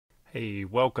Hey,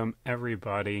 welcome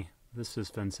everybody. This is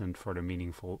Vincent for the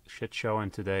Meaningful Shit Show,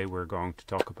 and today we're going to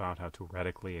talk about how to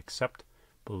radically accept,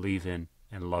 believe in,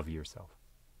 and love yourself.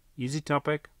 Easy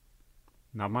topic,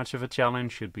 not much of a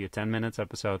challenge, should be a 10 minutes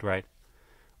episode, right?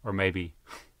 Or maybe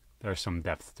there's some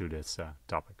depth to this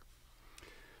topic.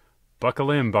 Buckle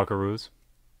in, buckaroos.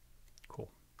 Cool.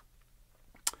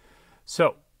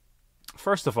 So,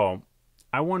 first of all,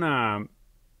 I want to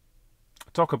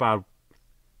talk about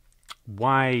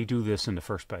why do this in the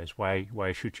first place?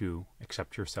 Why should you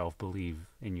accept yourself, believe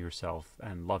in yourself,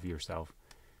 and love yourself?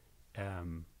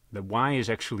 The why is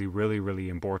actually really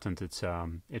important. It's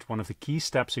one of the key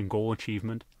steps in goal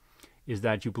achievement. Is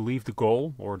that you believe the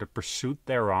goal or the pursuit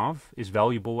thereof is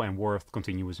valuable and worth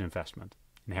continuous investment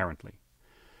inherently.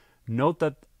 Note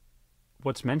that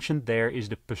what's mentioned there is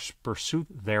the pursuit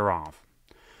thereof.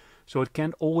 So it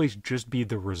can't always just be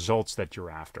the results that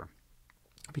you're after,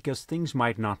 because things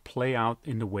might not play out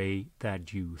in the way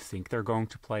that you think they're going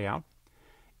to play out.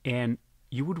 And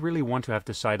you would really want to have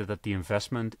decided that the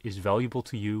investment is valuable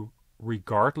to you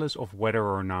regardless of whether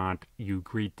or not you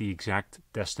reach the exact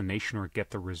destination or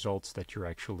get the results that you're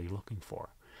actually looking for.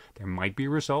 There might be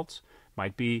results,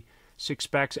 might be six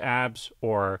packs, abs,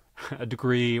 or a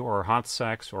degree, or hot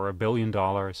sex, or $1 billion,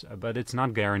 but it's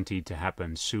not guaranteed to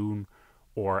happen soon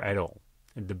or at all.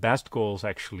 And the best goals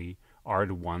actually are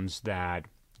the ones that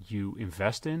you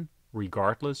invest in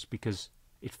regardless, because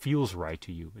it feels right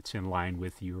to you. It's in line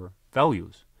with your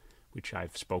values, which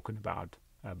I've spoken about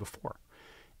before.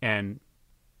 And,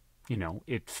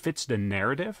 it fits the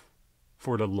narrative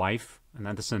for the life, and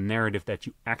that is a narrative that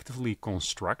you actively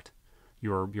construct,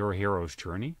 your hero's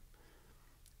journey.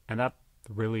 And that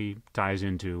really ties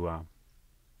into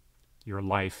your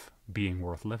life being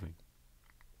worth living.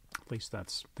 At least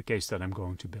that's the case that I'm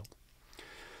going to build.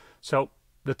 So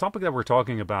the topic that we're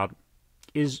talking about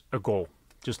is a goal,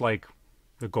 just like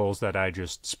the goals that I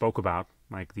just spoke about,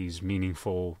 like these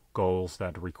meaningful goals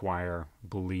that require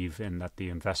belief in that the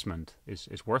investment is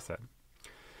worth it.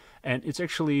 And it's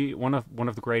actually one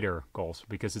of the greater goals,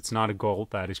 because it's not a goal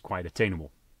that is quite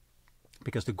attainable,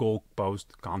 because the goalpost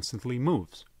constantly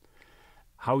moves.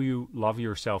 How you love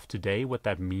yourself today, what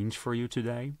that means for you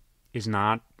today, is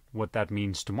not what that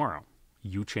means tomorrow.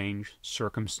 You change,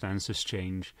 circumstances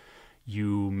change.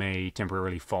 You may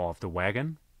temporarily fall off the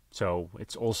wagon. So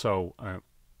it's also a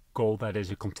goal that is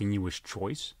a continuous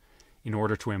choice. In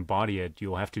order to embody it,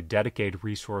 you'll have to dedicate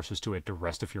resources to it the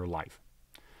rest of your life.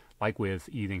 Like with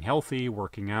eating healthy,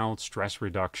 working out, stress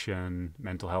reduction,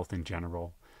 mental health in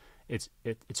general.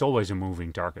 It's always a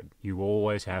moving target. You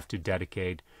always have to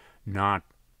dedicate not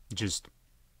just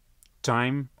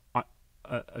time,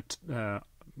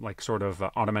 like sort of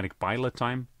automatic pilot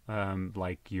time,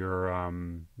 like you're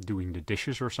doing the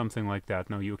dishes or something like that.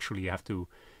 No, you actually have to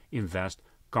invest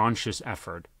conscious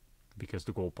effort, because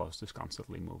the goalpost is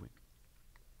constantly moving.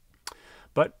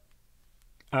 But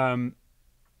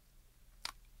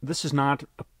this is not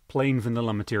a plain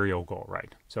vanilla material goal,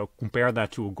 right? So compare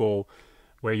that to a goal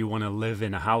where you want to live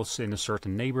in a house in a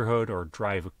certain neighborhood or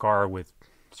drive a car with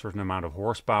a certain amount of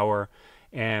horsepower.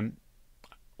 And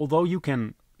although you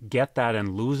can get that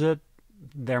and lose it,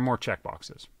 they're more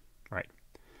checkboxes, right?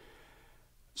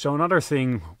 So another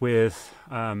thing with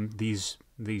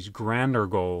these grander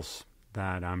goals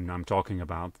that I'm talking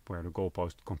about, where the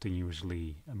goalpost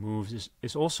continuously moves,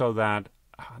 is also that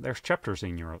there's chapters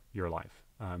in your life.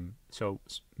 So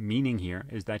meaning here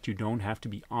is that you don't have to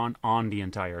be on the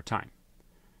entire time,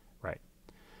 right?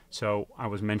 So I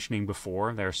was mentioning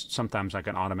before, there's sometimes like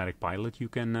an automatic pilot you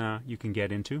can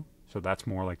get into. So that's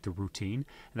more like the routine,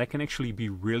 and that can actually be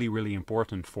really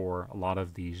important for a lot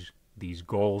of these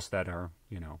goals that are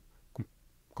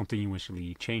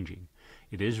continuously changing.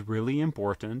 It is really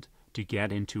important to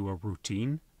get into a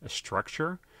routine, a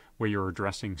structure, where you're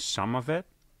addressing some of it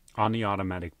on the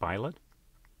automatic pilot.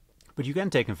 But you can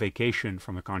take a vacation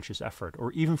from a conscious effort,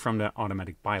 or even from the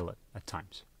automatic pilot at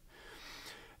times.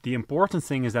 The important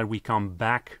thing is that we come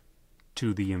back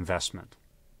to the investment,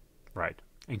 right?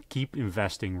 And keep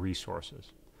investing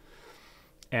resources.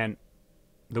 And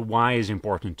the why is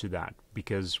important to that,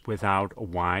 because without a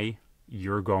why,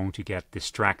 you're going to get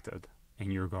distracted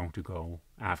and you're going to go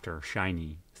after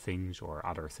shiny things or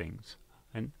other things,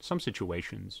 and some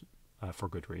situations for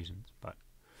good reasons. But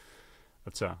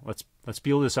let's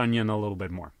peel this onion a little bit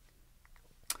more.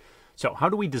 So how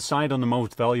do we decide on the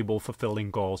most valuable, fulfilling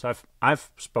goals? I've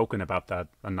spoken about that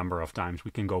a number of times.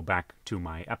 We can go back to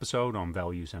my episode on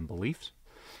values and beliefs.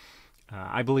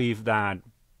 I believe that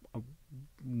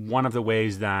one of the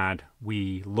ways that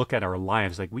we look at our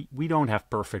lives, like we don't have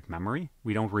perfect memory.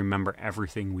 We don't remember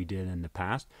everything we did in the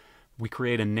past. we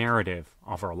create a narrative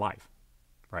of our life,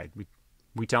 right?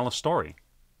 We tell a story.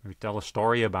 We tell a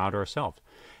story about ourselves.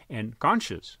 And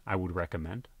conscious, I would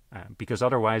recommend, because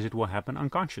otherwise it will happen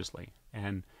unconsciously.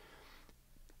 And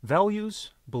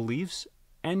values, beliefs,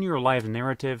 and your life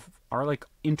narrative are like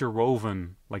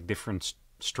interwoven, like different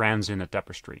strands in a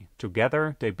tapestry.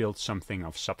 Together, they build something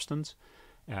of substance.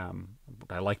 What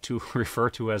I like to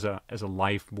refer to as a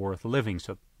life worth living.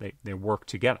 So they work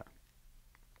together.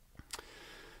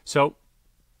 So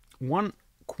one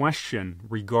question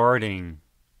regarding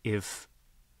if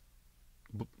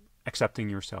accepting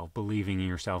yourself, believing in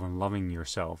yourself, and loving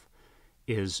yourself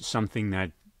is something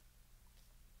that,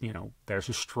 there's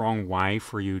a strong why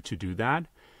for you to do that,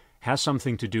 has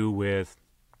something to do with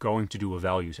going to do a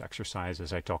values exercise,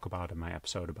 as I talk about in my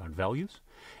episode about values.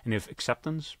 And if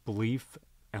acceptance, belief,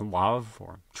 and love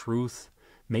or truth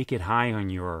make it high on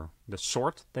the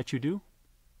sort that you do,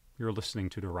 you're listening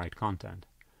to the right content.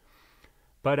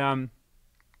 But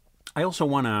I also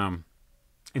want to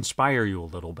inspire you a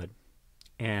little bit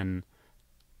and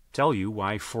tell you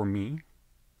why, for me,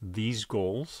 these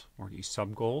goals or these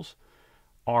sub-goals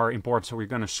are important. So we're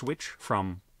going to switch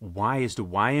from why is the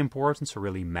why important, so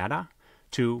really meta,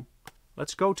 to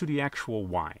let's go to the actual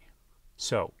why.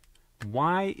 So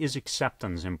why is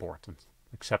acceptance important?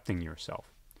 Accepting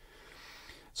yourself.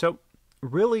 So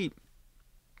really,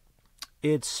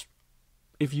 it's,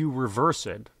 if you reverse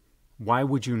it, why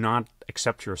would you not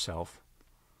accept yourself?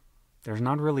 There's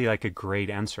not really like a great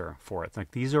answer for it.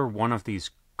 Like, these are one of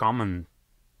these common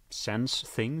sense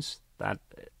things that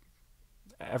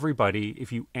everybody,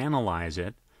 if you analyze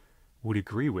it, would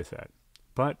agree with it.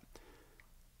 But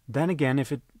then again,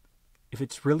 if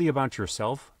it's really about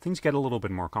yourself, things get a little bit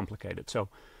more complicated. So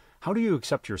how do you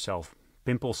accept yourself,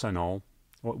 pimples and all?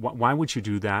 Why would you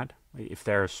do that if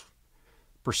there's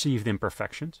perceived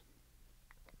imperfections?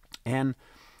 And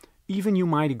even you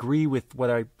might agree with what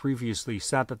I previously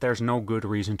said, that there's no good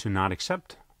reason to not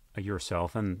accept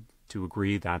yourself, and to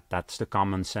agree that that's the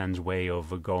common sense way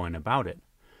of going about it.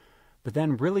 But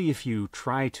then really, if you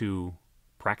try to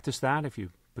practice that, if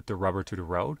you put the rubber to the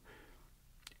road,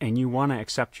 and you want to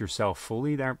accept yourself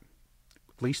fully, there,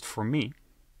 at least for me,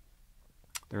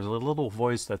 there's a little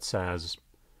voice that says,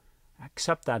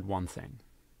 accept that one thing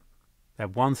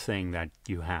that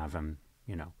you have. And,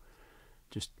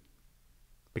 just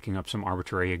picking up some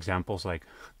arbitrary examples like,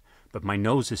 but my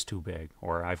nose is too big,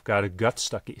 or I've got a gut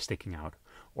sticking out,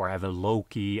 or I have a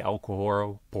low-key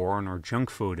alcohol, porn, or junk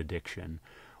food addiction,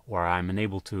 or I'm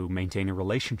unable to maintain a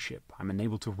relationship, I'm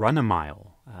unable to run a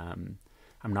mile, I'm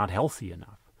not healthy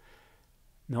enough.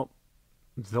 No,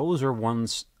 those are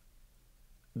ones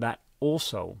that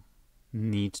also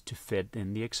need to fit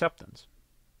in the acceptance.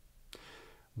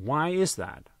 Why is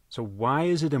that? So why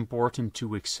is it important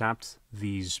to accept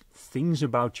these things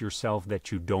about yourself that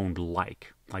you don't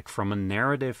like? Like, from a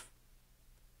narrative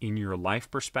in your life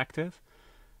perspective,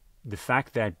 the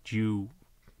fact that you,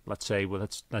 let's say,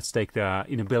 let's take the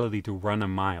inability to run a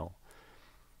mile,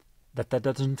 that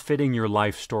doesn't fit in your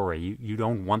life story. You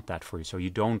don't want that for you, so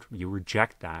you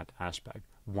reject that aspect.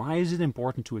 Why is it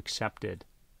important to accept it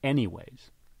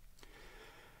anyways?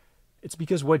 It's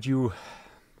because what you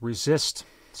resist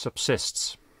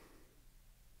subsists.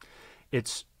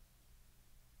 It's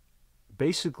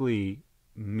basically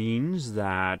means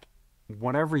that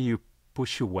whatever you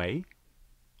push away,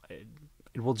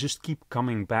 it will just keep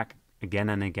coming back again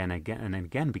and again and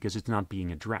again because it's not being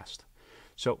addressed.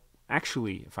 So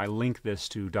actually, if I link this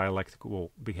to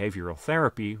dialectical behavioral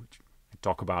therapy, which I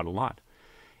talk about a lot,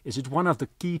 is it one of the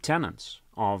key tenets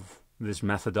of this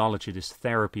methodology, this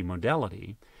therapy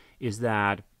modality, is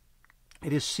that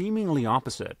it is seemingly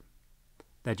opposite.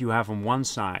 That you have on one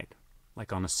side,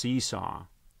 like on a seesaw,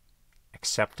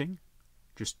 accepting,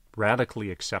 just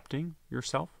radically accepting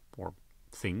yourself or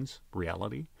things,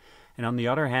 reality. And on the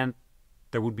other hand,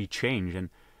 there would be change. And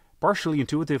partially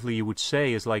intuitively you would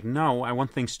say is like, no, I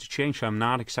want things to change, so I'm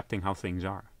not accepting how things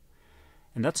are.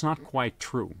 And that's not quite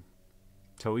true.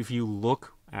 So if you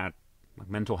look at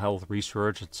mental health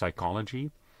research and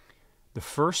psychology, the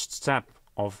first step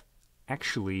of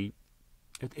actually,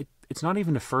 it's not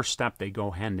even the first step, they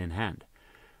go hand in hand.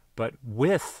 But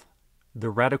with the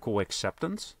radical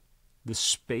acceptance, the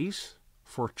space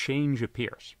for change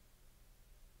appears.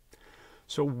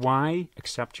 So why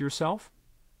accept yourself?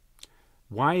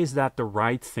 Why is that the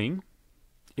right thing?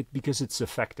 Because it's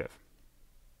effective.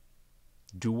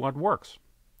 Do what works.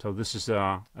 So this is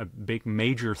a big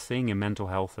major thing in mental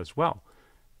health as well.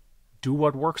 Do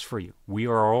what works for you. We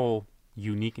are all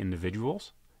unique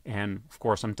individuals. And of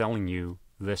course, I'm telling you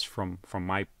this from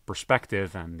my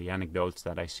perspective and the anecdotes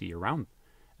that I see around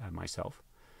myself.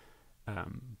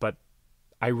 But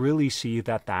I really see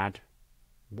that that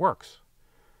works.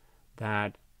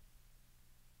 That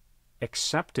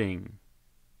accepting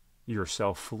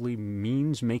yourself fully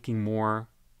means making more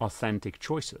authentic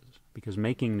choices. Because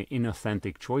making the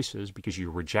inauthentic choices because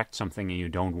you reject something and you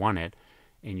don't want it,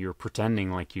 and you're pretending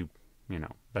like you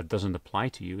know, that doesn't apply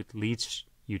to you, it leads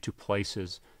you to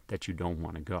places that you don't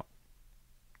want to go.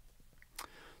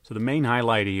 So the main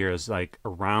highlight here is like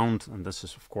around, and this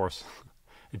is of course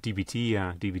a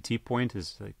DBT point,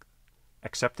 is like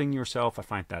accepting yourself. I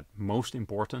find that most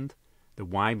important. The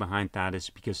why behind that is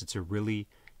because it's a really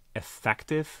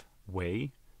effective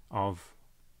way of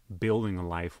building a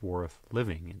life worth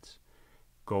living. It's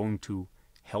going to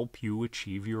help you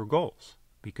achieve your goals,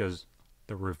 because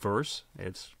the reverse,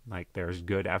 it's like there's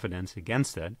good evidence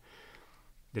against it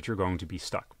that you're going to be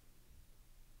stuck.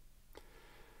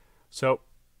 So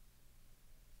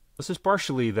this is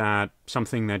partially that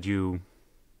something that you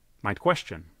might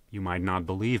question. You might not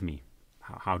believe me.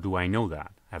 How do I know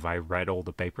that? Have I read all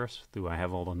the papers? Do I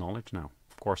have all the knowledge? No,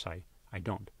 of course I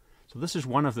don't. So this is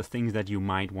one of the things that you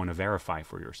might want to verify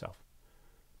for yourself.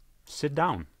 Sit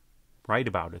down, write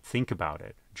about it, think about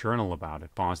it, journal about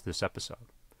it, pause this episode,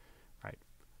 right?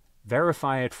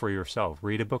 Verify it for yourself,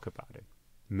 read a book about it.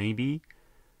 Maybe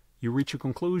you reach a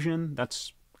conclusion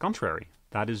that's contrary.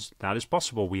 That is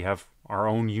possible. We have our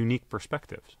own unique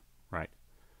perspectives, right?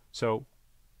 So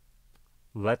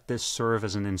let this serve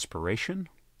as an inspiration,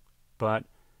 but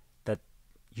that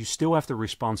you still have the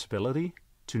responsibility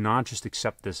to not just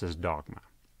accept this as dogma.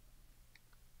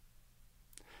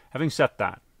 Having said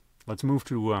that, let's move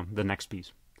to the next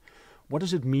piece. What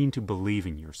does it mean to believe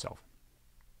in yourself?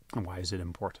 And why is it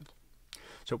important?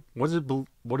 So what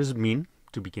does it mean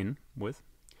to begin with?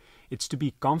 It's to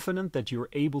be confident that you're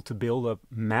able to build up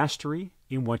mastery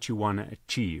in what you want to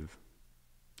achieve,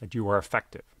 that you are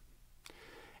effective,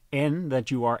 and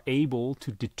that you are able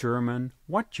to determine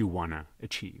what you want to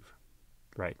achieve,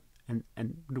 right?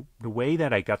 And the way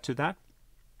that I got to that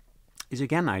is,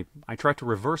 again, I try to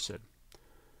reverse it.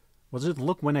 What does it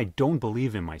look when I don't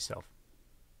believe in myself?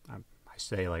 I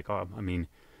say like, oh, I mean,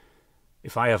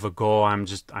 if I have a goal, I'm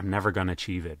never gonna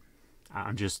achieve it.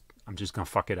 I'm just gonna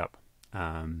fuck it up.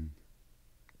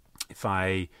 If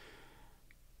I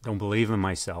don't believe in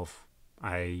myself,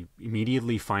 I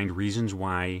immediately find reasons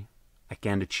why I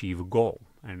can't achieve a goal.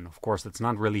 And of course, that's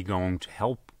not really going to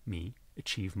help me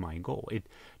achieve my goal. It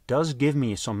does give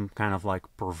me some kind of like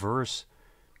perverse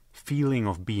feeling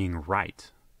of being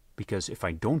right. Because if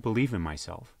I don't believe in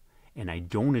myself and I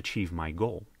don't achieve my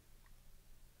goal,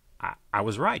 I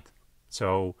was right.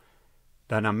 So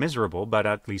then I'm miserable, but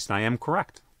at least I am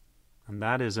correct. And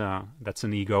that's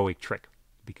an egoic trick,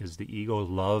 because the ego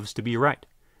loves to be right.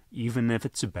 Even if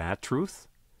it's a bad truth,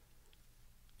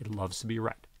 it loves to be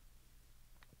right.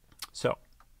 So,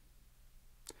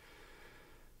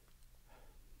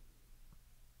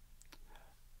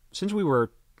 since we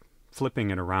were flipping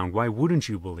it around, why wouldn't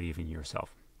you believe in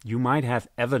yourself? You might have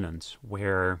evidence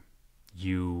where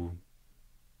you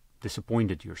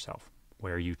disappointed yourself,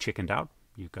 where you chickened out,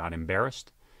 you got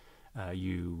embarrassed,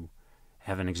 you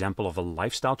have an example of a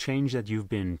lifestyle change that you've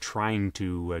been trying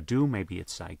to do. Maybe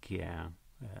it's like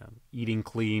eating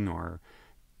clean, or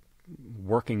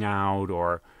working out,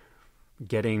 or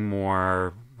getting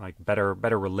more like better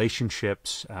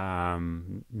relationships,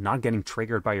 not getting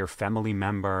triggered by your family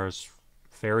members,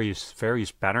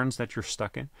 various patterns that you're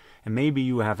stuck in. And maybe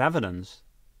you have evidence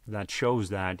that shows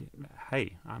that,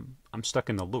 hey, I'm stuck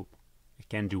in the loop. I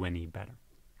can't do any better.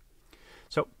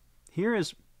 So here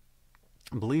is,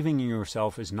 believing in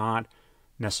yourself is not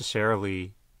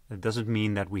necessarily, it doesn't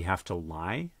mean that we have to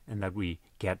lie and that we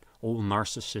get all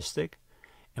narcissistic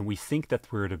and we think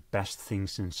that we're the best thing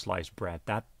since sliced bread.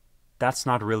 That's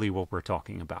not really what we're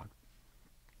talking about.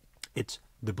 It's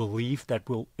the belief that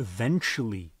we'll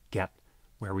eventually get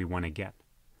where we want to get,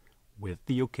 with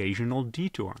the occasional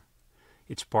detour.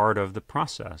 It's part of the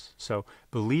process. So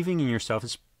believing in yourself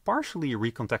is partially a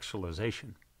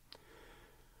recontextualization.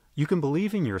 You can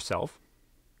believe in yourself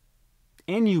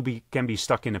and you can be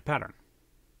stuck in a pattern,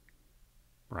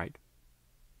 right?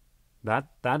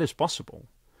 That is possible.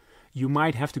 You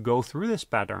might have to go through this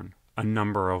pattern a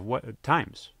number of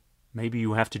times. Maybe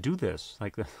you have to do this,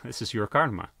 like this is your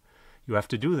karma. You have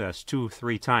to do this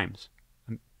 2-3 times.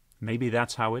 Maybe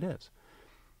that's how it is.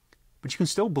 But you can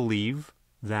still believe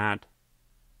that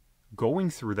going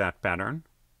through that pattern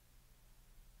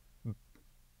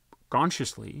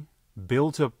consciously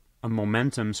builds up a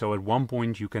momentum so at one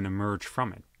point you can emerge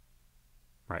from it,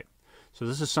 right? So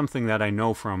this is something that I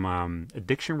know from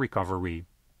addiction recovery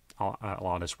a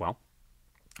lot as well.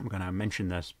 I'm going to mention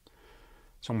this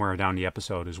somewhere down the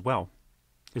episode as well,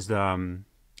 is the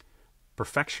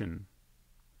perfection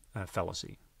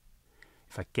fallacy.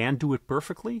 If I can't do it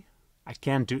perfectly,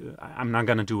 I'm not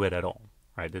going to do it at all,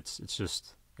 right? It's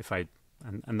just,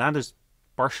 and that is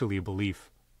partially a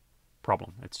belief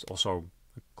problem. It's also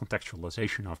a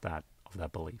contextualization of that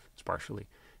belief. It's partially,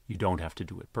 you don't have to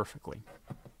do it perfectly.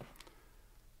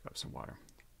 Grab some water.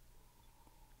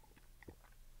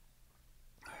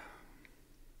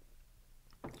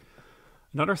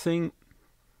 Another thing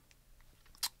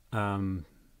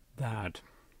that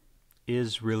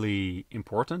is really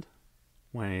important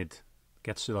when it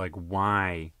gets to like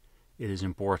why it is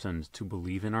important to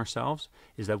believe in ourselves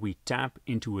is that we tap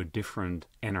into a different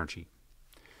energy.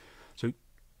 So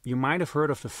you might have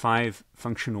heard of the 5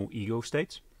 functional ego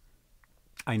states.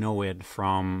 I know it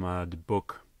from the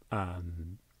book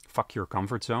Fuck Your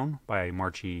Comfort Zone by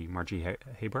Margie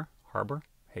Haber,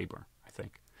 I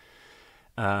think.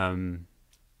 I'm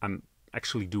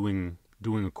actually doing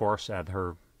a course at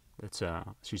her.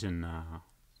 She's an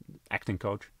acting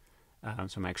coach,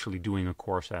 so I'm actually doing a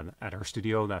course at her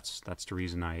studio. That's the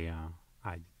reason I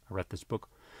read this book.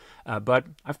 But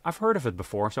I've heard of it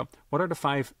before. So what are the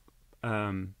 5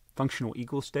 functional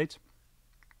ego states?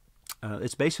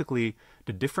 It's basically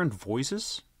the different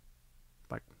voices,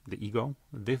 like the ego,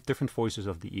 the different voices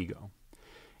of the ego,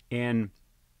 and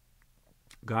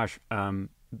gosh.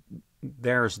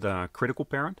 There's the critical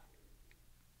parent,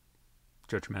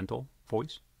 judgmental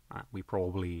voice. We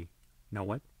probably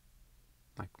know it.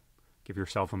 Like, give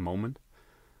yourself a moment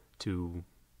to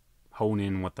hone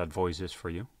in what that voice is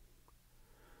for you.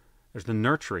 There's the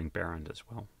nurturing parent as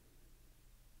well.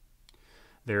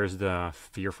 There's the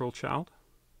fearful child.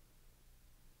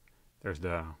 There's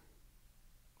the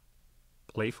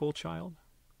playful child.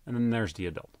 And then there's the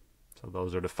adult. So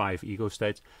those are the 5 ego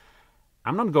states.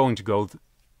 I'm not going to go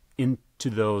into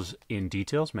those in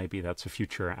details. Maybe that's a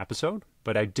future episode.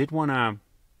 But I did want to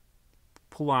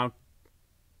pull out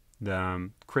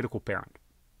the critical parent.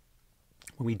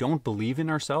 When we don't believe in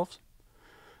ourselves,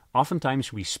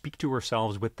 oftentimes we speak to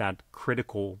ourselves with that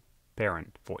critical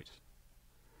parent voice.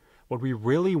 What we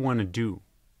really want to do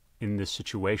in this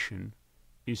situation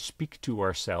is speak to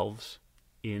ourselves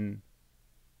in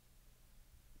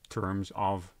terms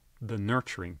of the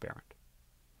nurturing parent.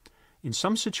 In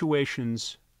some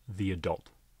situations, the adult.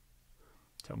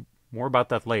 So more about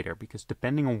that later, because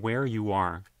depending on where you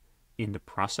are in the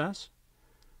process,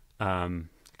 I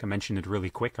can mention it really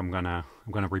quick. I'm gonna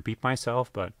repeat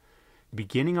myself, but the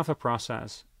beginning of the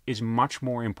process is much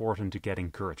more important to get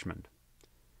encouragement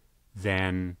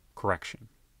than correction.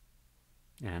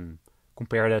 And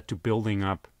compare that to building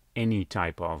up any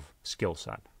type of skill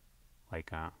set.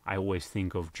 Like I always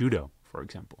think of judo, for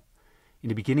example. In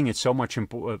the beginning, it's so much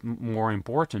more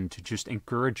important to just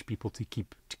encourage people to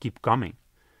keep coming,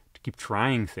 to keep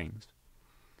trying things,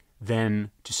 than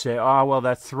to say, "Oh, well,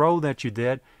 that throw that you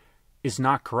did is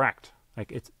not correct."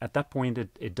 Like at that point,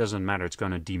 it doesn't matter. It's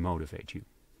going to demotivate you.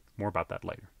 More about that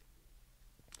later.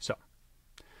 So,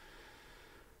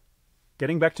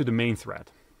 getting back to the main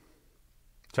thread.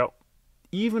 So,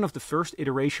 even if the first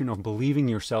iteration of believing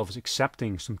yourself is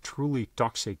accepting some truly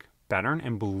toxic pattern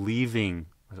and believing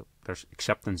there's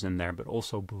acceptance in there, but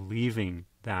also believing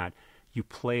that you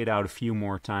play it out a few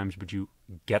more times, but you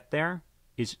get there,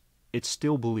 it's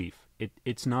still belief.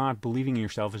 It's not, believing in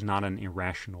yourself is not an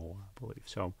irrational belief.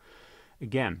 So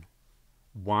again,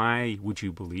 why would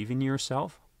you believe in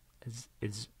yourself?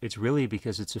 It's really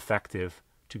because it's effective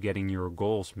to getting your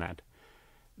goals met.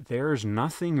 There's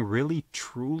nothing really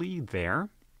truly there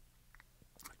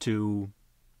to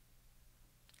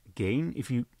gain if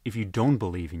you don't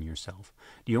believe in yourself.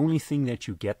 The only thing that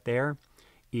you get there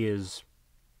is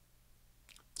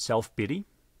self-pity,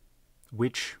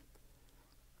 which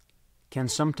can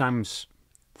sometimes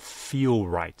feel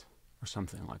right or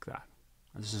something like that.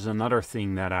 This is another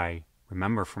thing that I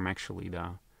remember from actually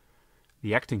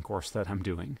the acting course that I'm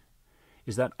doing,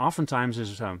 is that oftentimes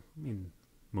in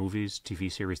movies,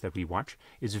 TV series that we watch,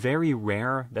 it's very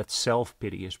rare that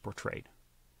self-pity is portrayed.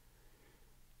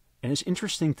 And it's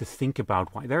interesting to think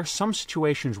about why. There are some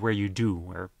situations where you do,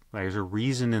 where there's a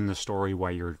reason in the story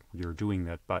why you're doing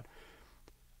that, but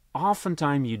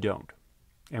oftentimes you don't.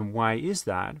 And why is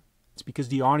that? It's because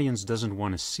the audience doesn't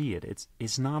want to see it.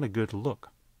 It's not a good look.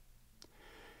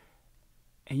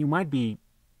 And you might be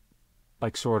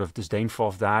like sort of disdainful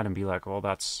of that and be like, "Well,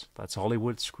 that's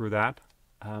Hollywood, screw that."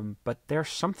 But there's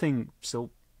something still.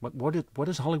 What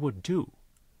does Hollywood do?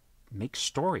 Make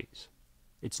stories.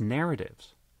 It's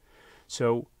narratives.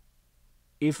 So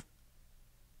if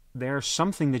there's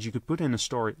something that you could put in a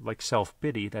story like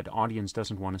self-pity that the audience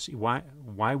doesn't want to see,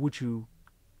 why would you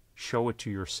show it to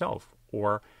yourself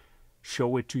or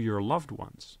show it to your loved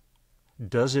ones?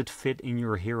 Does it fit in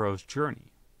your hero's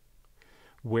journey?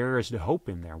 Where is the hope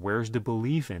in there? Where is the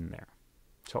belief in there?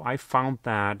 So I found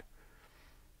that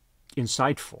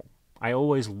insightful. I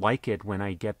always like it when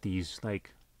I get these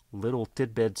like little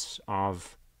tidbits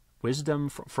of wisdom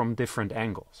from different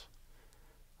angles.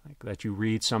 Like that you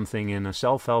read something in a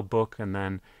self-help book and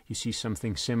then you see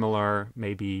something similar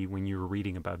maybe when you're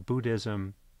reading about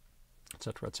Buddhism,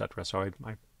 etc., etc. So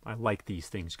I like these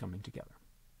things coming together.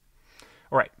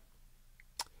 All right.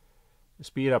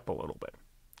 Speed up a little bit.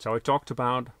 So I talked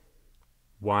about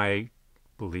why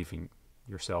believing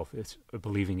in yourself is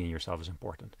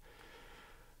important.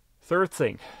 Third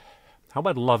thing, how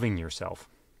about loving yourself?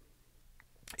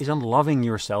 Isn't loving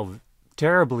yourself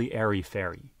terribly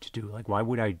airy-fairy to do? Like, why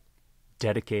would I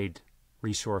dedicate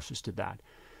resources to that?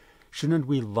 Shouldn't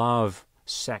we love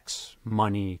sex,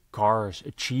 money, cars,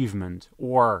 achievement,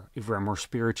 or, if we're more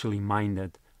spiritually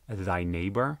minded, thy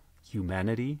neighbor,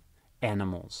 humanity,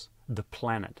 animals, the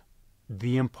planet,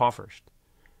 the impoverished,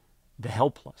 the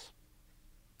helpless?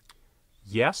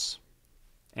 Yes,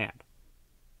 and.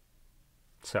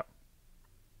 So,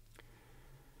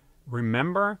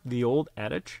 remember the old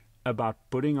adage about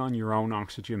putting on your own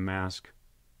oxygen mask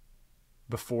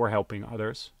before helping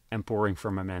others and pouring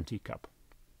from an empty cup.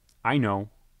 I know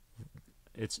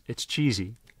it's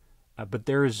cheesy, but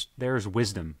there's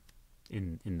wisdom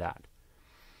in that.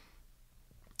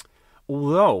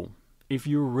 Although, if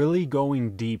you're really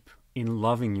going deep in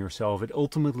loving yourself, it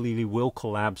ultimately will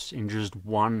collapse in just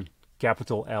one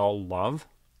capital L, love.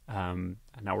 And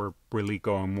now we're really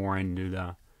going more into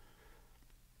the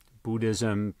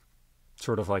Buddhism,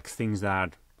 sort of like things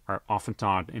that are often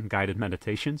taught in guided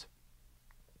meditations.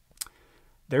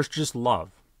 There's just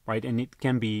love, right? And it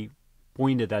can be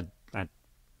pointed at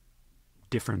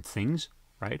different things,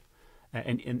 right?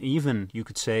 And even you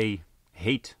could say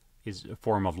hate is a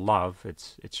form of love.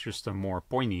 It's just a more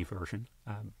pointy version,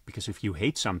 because if you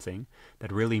hate something,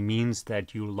 that really means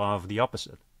that you love the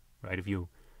opposite, right? If you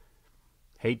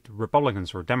hate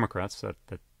Republicans or Democrats,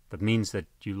 that means that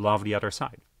you love the other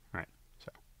side, right?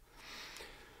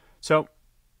 So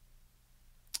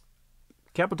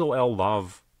capital L,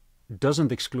 love,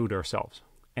 doesn't exclude ourselves,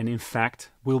 and in fact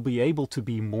we'll be able to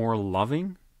be more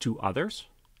loving to others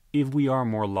if we are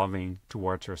more loving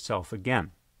towards ourselves. Again,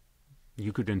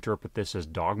 you could interpret this as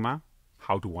dogma.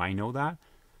 How do I know that?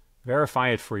 Verify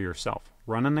it for yourself.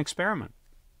 Run an experiment.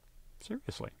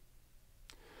 Seriously.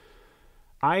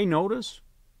 I notice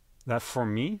that for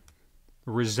me,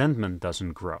 resentment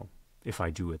doesn't grow if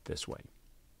I do it this way.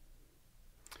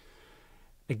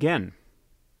 Again,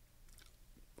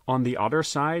 on the other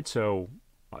side, so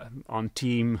on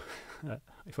team,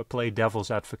 if I play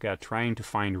devil's advocate, trying to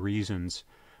find reasons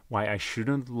why I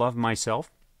shouldn't love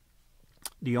myself,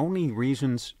 the only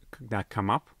reasons that come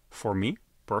up for me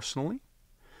personally,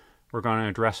 we're going to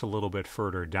address a little bit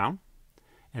further down,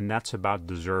 and that's about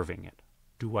deserving it.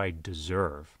 Do I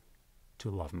deserve to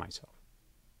love myself?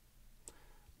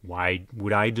 Why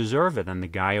would I deserve it and the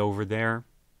guy over there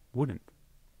wouldn't?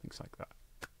 Things like that.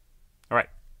 All right.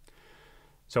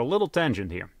 So a little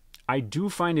tangent here. I do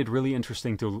find it really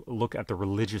interesting to look at the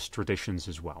religious traditions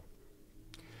as well.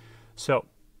 So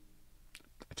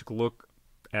I took a look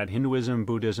at Hinduism,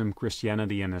 Buddhism,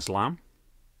 Christianity, and Islam.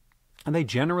 And they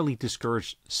generally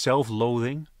discourage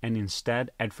self-loathing and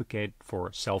instead advocate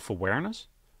for self-awareness,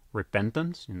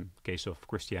 repentance, in the case of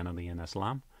Christianity and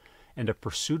Islam, and a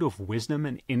pursuit of wisdom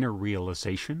and inner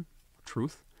realization,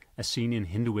 truth, as seen in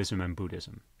Hinduism and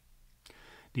Buddhism.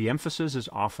 The emphasis is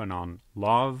often on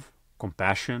love,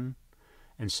 compassion,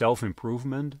 and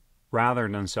self-improvement rather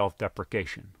than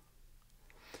self-deprecation.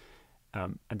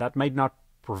 And that may not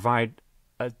provide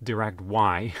a direct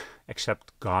why,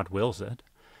 except God wills it.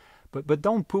 But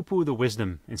don't poo-poo the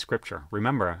wisdom in Scripture.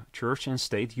 Remember, church and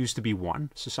state used to be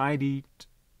one. Society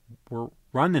were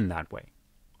run in that way.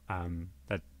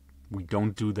 That we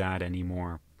don't do that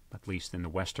anymore, at least in the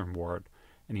Western world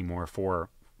anymore, for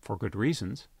good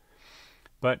reasons.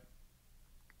 But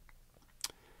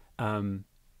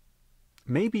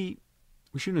maybe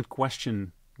we shouldn't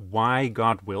question why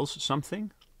God wills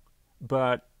something,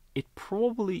 but it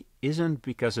probably isn't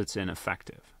because it's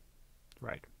ineffective,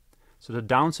 right? So the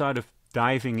downside of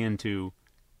diving into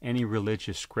any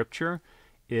religious scripture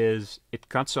is it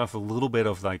cuts off a little bit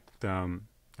of like the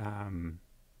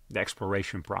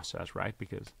exploration process, right?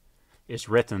 Because it's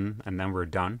written and then we're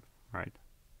done, right?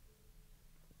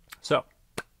 So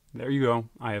there you go.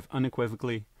 I have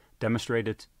unequivocally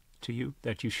demonstrated to you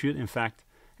that you should, in fact,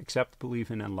 accept, believe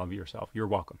in, and love yourself. You're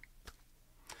welcome.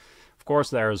 Of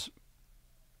course, there's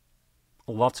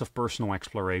lots of personal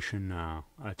exploration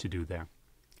to do there.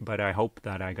 but I hope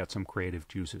that I got some creative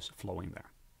juices flowing there.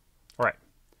 All right.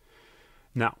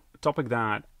 Now, a topic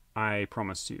that I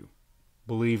promised you,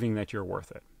 believing that you're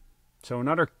worth it. So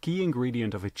another key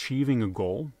ingredient of achieving a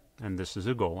goal, and this is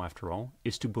a goal after all,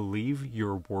 is to believe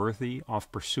you're worthy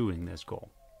of pursuing this goal.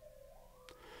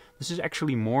 This is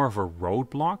actually more of a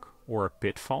roadblock or a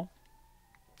pitfall.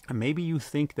 And maybe you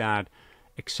think that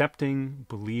accepting,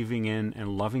 believing in,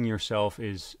 and loving yourself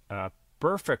is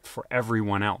perfect for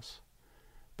everyone else,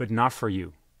 but not for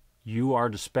you. You are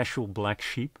the special black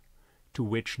sheep to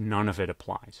which none of it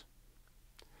applies.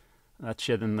 That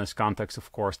shit in this context,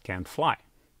 of course, can't fly.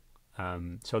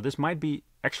 So this might be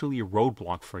actually a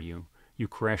roadblock for you. You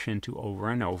crash into over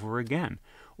and over again,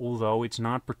 although it's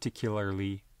not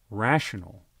particularly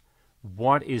rational.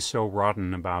 What is so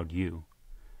rotten about you?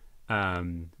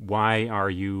 Why are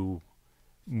you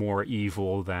more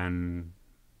evil than,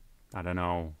 I don't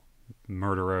know,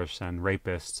 murderers and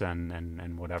rapists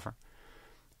and whatever?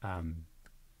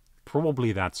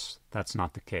 Probably that's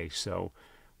not the case. So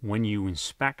when you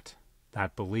inspect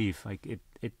that belief, like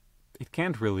it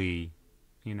can't really,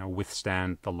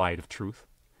 withstand the light of truth.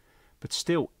 But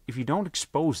still, if you don't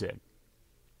expose it,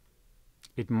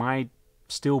 it might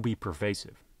still be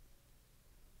pervasive.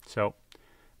 So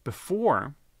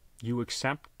before you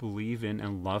accept, believe in,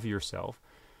 and love yourself,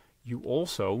 you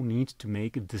also need to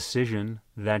make a decision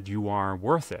that you are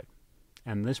worth it.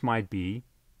 And this might be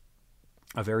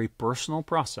a very personal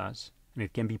process, and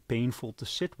it can be painful to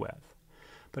sit with.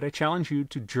 But I challenge you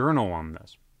to journal on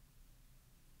this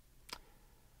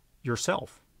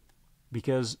yourself,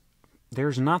 because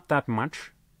there's not that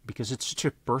much, because it's such a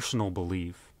personal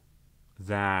belief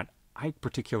that I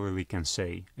particularly can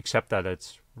say, except that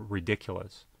it's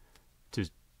ridiculous to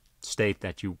state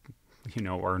that you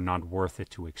are not worth it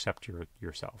to accept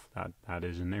yourself. That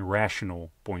is an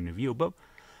irrational point of view. But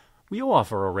we all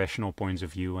offer irrational points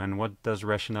of view, and what does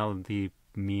rationality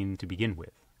mean to begin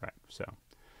with, right? So,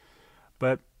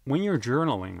 but when you're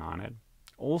journaling on it,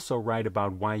 also write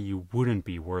about why you wouldn't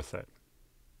be worth it,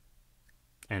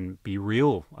 and be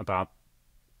real about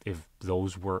if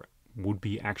those would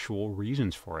be actual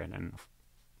reasons for it. And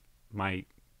my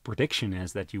prediction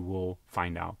is that you will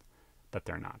find out that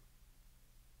they're not.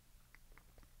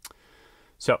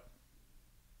 So,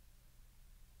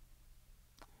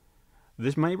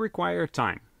 this may require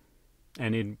time,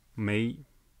 and it may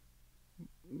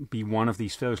be one of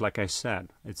these failures. Like I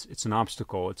said, it's an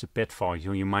obstacle, it's a pitfall.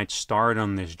 You might start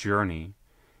on this journey,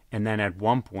 and then at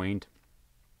one point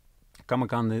come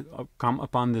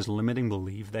upon this limiting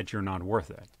belief that you're not worth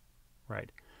it,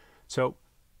 right? So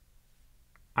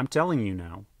I'm telling you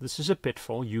now, this is a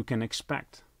pitfall you can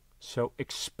expect. So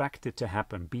expect it to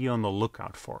happen. Be on the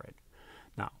lookout for it.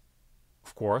 Now,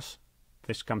 of course,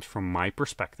 this comes from my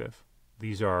perspective.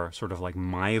 These are sort of like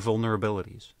my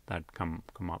vulnerabilities that come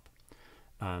up.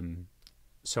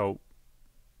 So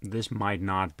this might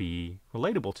not be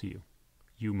relatable to you.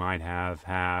 You might have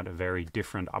had a very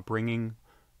different upbringing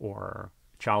or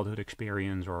childhood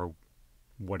experience or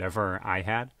whatever I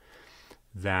had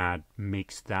that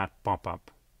makes that pop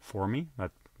up for me,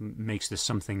 that makes this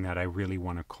something that I really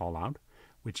want to call out,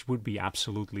 which would be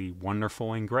absolutely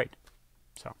wonderful and great.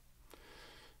 So,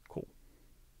 cool.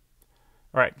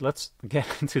 All right, let's get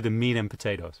into the meat and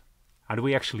potatoes. How do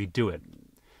we actually do it?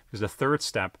 Because the third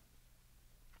step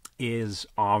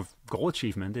of goal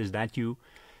achievement is that you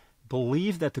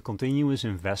believe that the continuous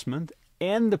investment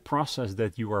and the process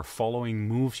that you are following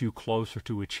moves you closer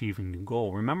to achieving the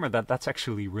goal. Remember that that's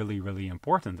actually really, really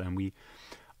important. And we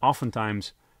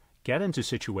oftentimes get into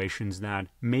situations that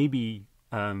maybe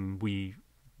we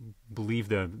believe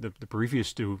the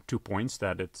previous two points,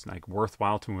 that it's like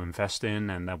worthwhile to invest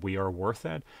in and that we are worth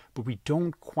it, but we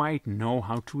don't quite know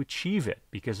how to achieve it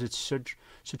because it's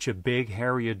such a big,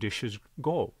 hairy, audacious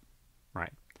goal,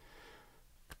 right?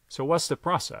 So what's the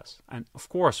process? And of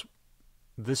course,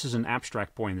 this is an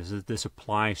abstract point. This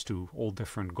applies to all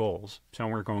different goals. So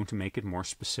we're going to make it more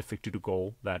specific to the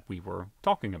goal that we were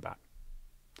talking about.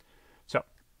 So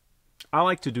I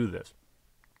like to do this.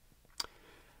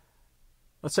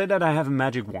 Let's say that I have a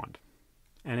magic wand,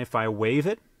 and if I wave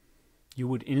it, you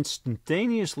would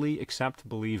instantaneously accept,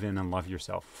 believe in, and love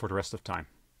yourself for the rest of time.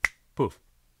 Poof.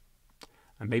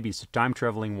 And maybe it's a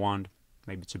time-traveling wand,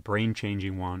 maybe it's a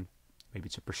brain-changing wand, maybe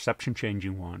it's a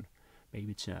perception-changing wand,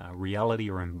 maybe it's a reality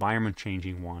or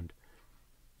environment-changing wand.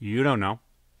 You don't know.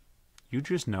 You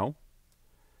just know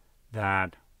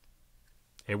that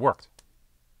it worked.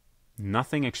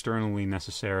 Nothing externally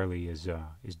necessarily is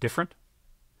different.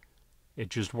 It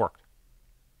just worked.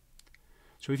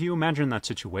 So if you imagine that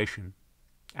situation,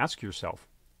 ask yourself,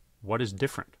 what is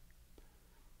different?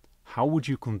 how would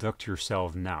you conduct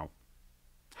yourself now?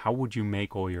 How would you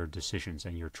make all your decisions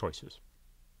and your choices?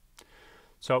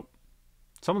 So,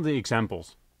 some of the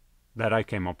examples that I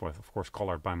came up with, of course,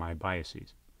 colored by my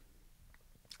biases,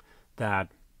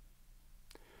 that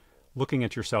looking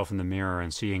at yourself in the mirror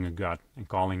and seeing a gut and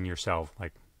calling yourself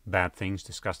like bad things,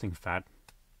 disgusting, fat,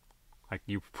 like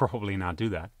you probably not do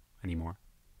that anymore.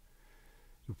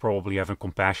 You probably have a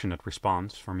compassionate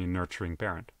response from your nurturing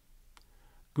parent.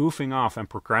 Goofing off and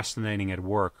procrastinating at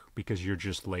work because you're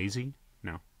just lazy?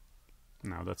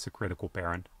 No, that's a critical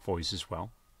parent voice as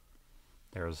well.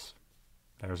 There's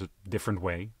a different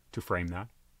way to frame that.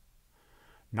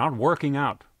 Not working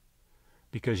out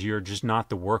because you're just not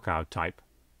the workout type.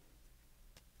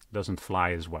 Doesn't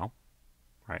fly as well,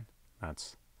 right?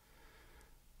 That's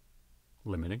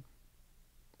limiting.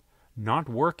 Not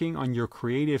working on your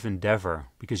creative endeavor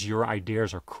because your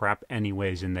ideas are crap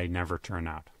anyways and they never turn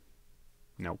out.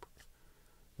 Nope.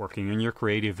 Working on your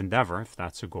creative endeavor, if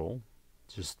that's a goal,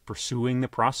 just pursuing the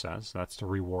process, that's the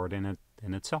reward in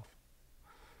itself.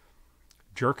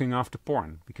 Jerking off to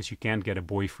porn because you can't get a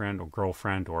boyfriend or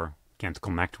girlfriend or can't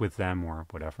connect with them or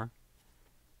whatever.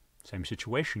 Same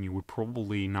situation, you would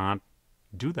probably not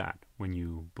do that when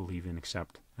you believe in,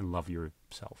 accept, and love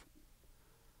yourself.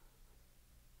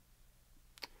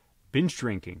 Binge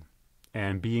drinking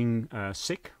and being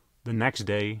sick the next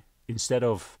day instead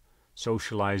of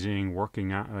socializing,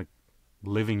 working out, like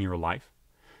living your life,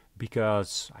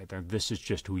 because either this is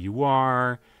just who you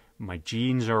are, my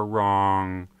genes are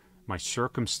wrong, my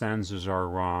circumstances are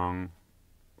wrong.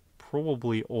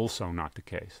 Probably also not the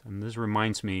case. And this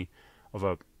reminds me of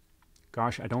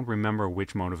I don't remember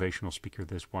which motivational speaker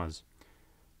this was.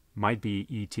 Might be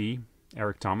E.T.,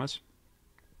 Eric Thomas,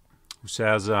 who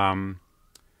says, I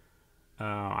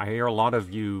hear a lot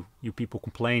of you people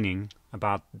complaining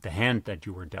about the hand that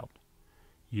you were dealt.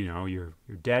 You know, your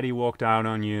daddy walked out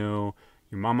on you,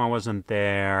 your mama wasn't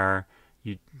there,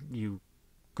 you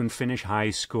couldn't finish high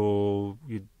school,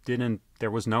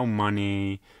 there was no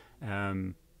money.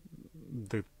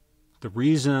 The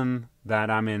reason that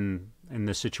I'm in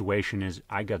this situation is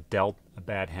I got dealt a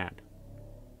bad hand.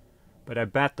 But I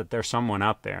bet that there's someone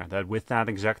out there that with that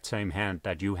exact same hand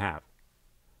that you have,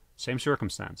 same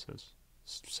circumstances,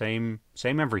 same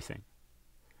everything,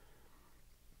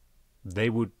 they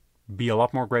would be a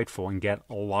lot more grateful and get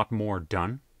a lot more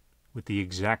done with the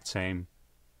exact same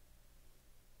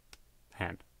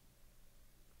hand.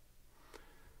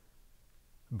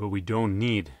 But we don't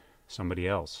need somebody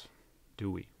else,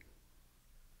 do we?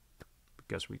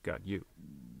 Because we got you.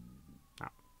 Now,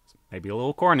 it's maybe a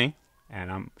little corny,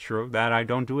 and I'm sure that I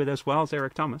don't do it as well as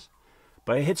Eric Thomas,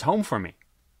 but it hits home for me.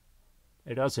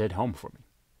 It does hit home for me.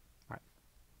 Right.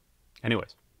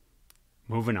 Anyways,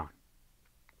 moving on.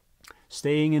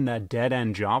 Staying in that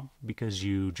dead-end job because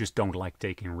you just don't like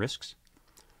taking risks.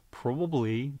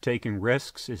 Probably taking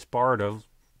risks is part of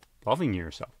loving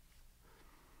yourself.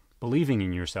 Believing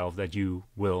in yourself that you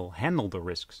will handle the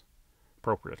risks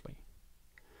appropriately.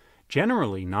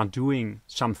 Generally not doing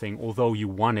something although you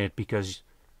want it because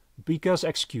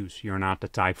excuse, you're not the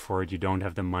type for it, you don't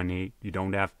have the money, you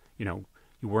don't have, you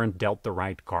weren't dealt the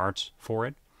right cards for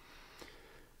it.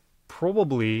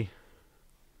 Probably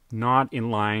not in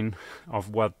line of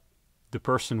what the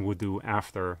person would do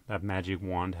after that magic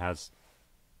wand has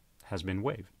been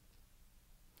waved.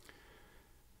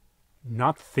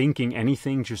 Not thinking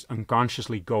anything, just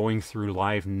unconsciously going through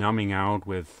life, numbing out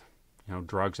with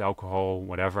drugs, alcohol,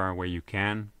 whatever, where you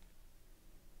can.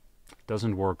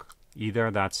 Doesn't work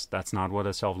either. That's not what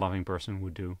a self-loving person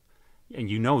would do. And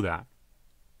you know that.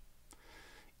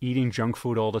 Eating junk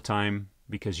food all the time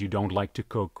because you don't like to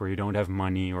cook or you don't have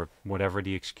money or whatever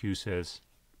the excuse is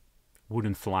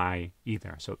wouldn't fly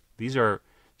either. So these are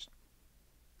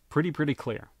pretty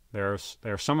clear. There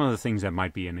are some of the things that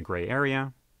might be in a gray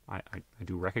area. I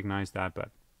do recognize that, but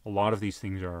a lot of these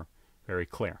things are very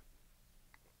clear.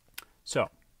 So,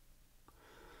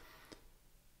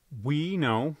 we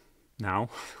know now,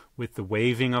 with the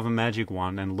waving of a magic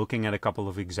wand and looking at a couple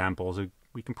of examples,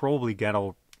 we can probably get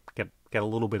a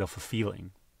little bit of a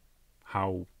feeling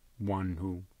how one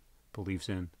who believes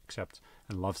in, accepts,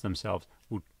 and loves themselves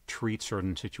would treat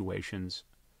certain situations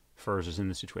versus in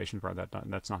the situations where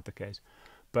that's not the case.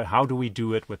 But how do we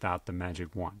do it without the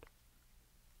magic wand?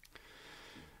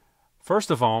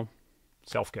 First of all,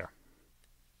 self-care.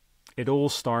 It all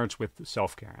starts with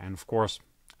self-care. And of course,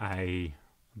 I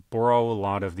borrow a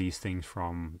lot of these things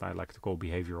from dialectical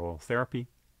behavioral therapy.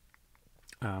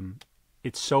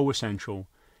 It's so essential.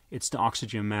 It's the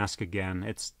oxygen mask again.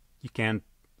 You can't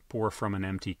pour from an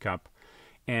empty cup.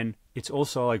 And it's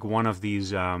also like one of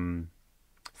these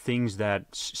things that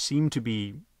seem to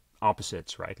be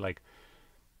opposites, right? Like,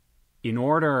 in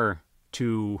order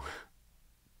to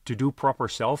do proper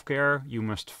self-care, you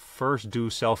must first do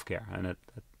self-care, and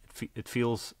it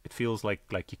feels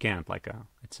like you can't, like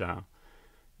it's a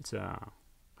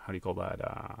how do you call that,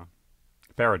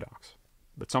 paradox.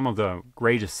 But some of the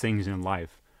greatest things in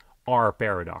life are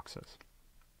paradoxes.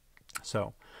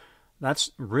 So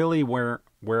that's really where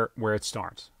it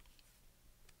starts.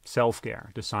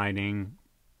 Self-care, deciding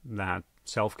that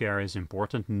self-care is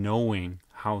important, knowing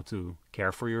how to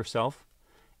care for yourself.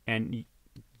 And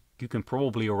you can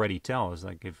probably already tell, is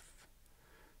like, if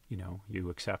you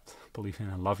accept, believe in,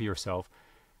 and love yourself,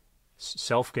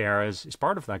 self-care is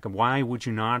part of that. Why would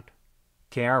you not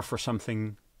care for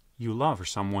something you love or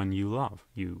someone you love?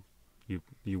 You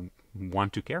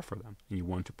want to care for them. You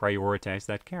want to prioritize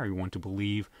that care. You want to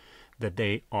believe that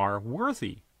they are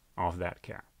worthy of that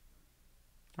care.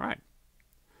 All right.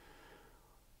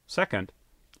 Second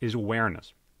is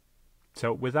awareness.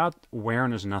 So without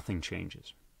awareness, nothing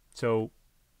changes. So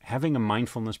having a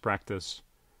mindfulness practice,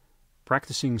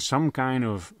 practicing some kind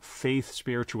of faith,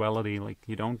 spirituality, like,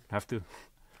 you don't have to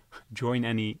join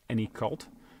any cult,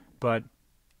 but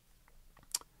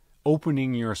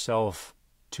opening yourself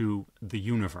to the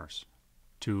universe,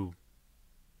 to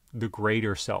the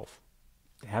greater self,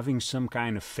 having some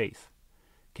kind of faith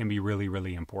can be really,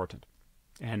 really important.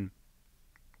 And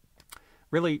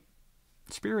really,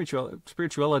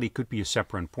 spirituality could be a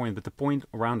separate point, but the point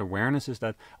around awareness is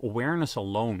that awareness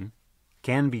alone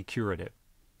can be curative.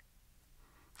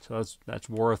 So that's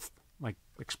worth, like,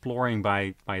 exploring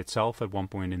by itself at one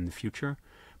point in the future.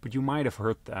 But you might have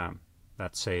heard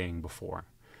that saying before.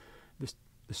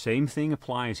 The same thing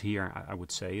applies here, I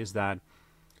would say, is that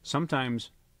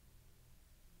sometimes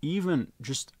even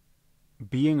just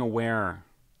being aware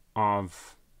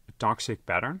of a toxic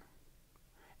pattern,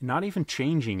 not even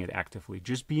changing it actively,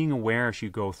 just being aware as you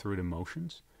go through the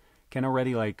motions, can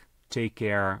already, like, take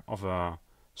care of a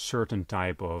certain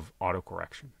type of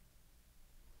autocorrection.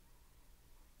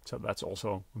 So that's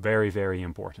also very, very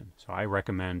important. So I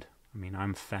recommend,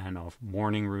 I'm a fan of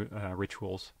morning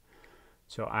rituals.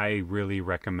 So I really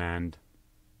recommend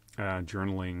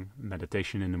journaling,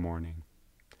 meditation in the morning.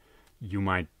 You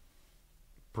might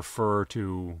prefer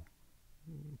to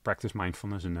practice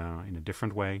mindfulness in a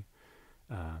different way,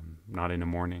 not in the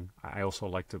morning. I also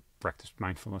like to practice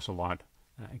mindfulness a lot,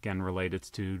 again related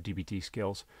to DBT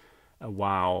skills,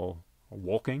 while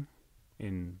walking,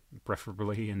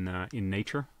 preferably in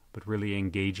nature, but really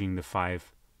engaging the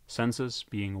 5 senses,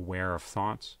 being aware of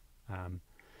thoughts.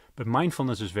 But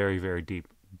mindfulness is very, very deep.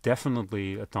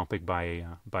 Definitely a topic by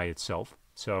itself.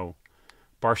 So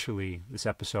partially this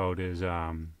episode is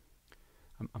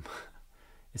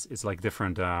it's like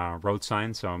different road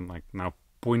signs. So I'm like now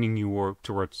pointing you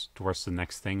towards the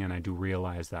next thing, and I do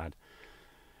realize that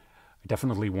I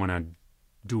definitely want to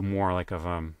do more like of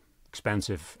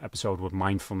expansive episode what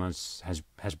mindfulness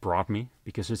has brought me,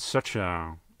 because it's such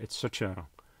a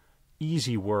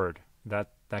easy word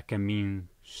that can mean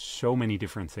so many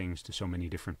different things to so many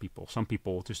different people. Some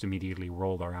people just immediately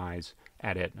roll their eyes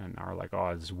at it and are like, oh,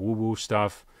 it's woo-woo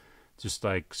stuff, just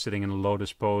like sitting in a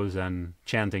lotus pose and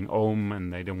chanting Om,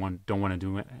 and they don't want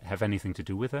to have anything to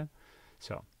do with it.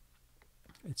 So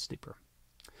it's deeper.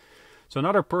 So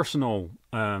another personal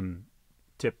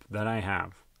tip that I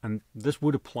have, and this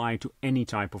would apply to any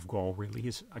type of goal really,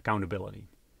 is accountability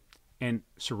and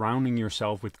surrounding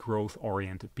yourself with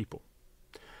growth-oriented people.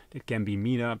 It can be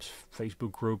meetups,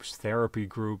 Facebook groups, therapy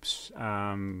groups,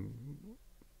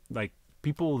 like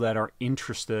people that are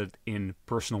interested in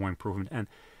personal improvement. And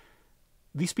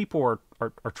these people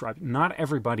are not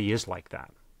everybody is like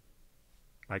that.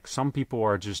 Like, some people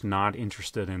are just not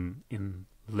interested in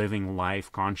living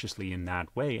life consciously in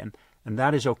that way. And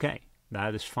that is okay.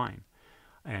 That is fine.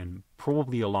 And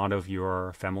probably a lot of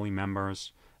your family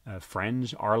members,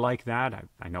 friends are like that.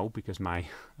 I know, because a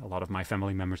lot of my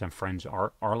family members and friends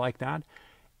are like that.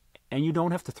 And you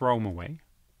don't have to throw them away.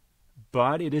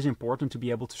 But it is important to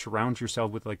be able to surround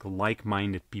yourself with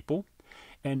like-minded people.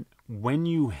 And when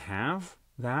you have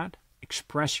that,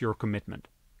 express your commitment.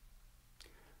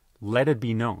 Let it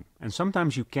be known. And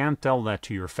sometimes you can't tell that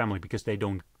to your family because they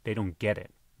don't get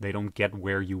it. They don't get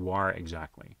where you are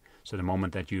exactly. So the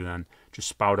moment that you then just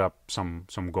spout up some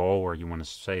goal, or you want to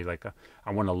say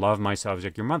I want to love myself, it's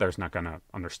like your mother's not going to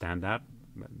understand that.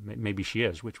 Maybe she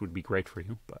is, which would be great for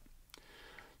you. But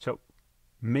so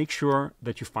make sure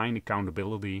that you find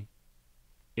accountability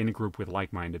in a group with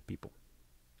like-minded people.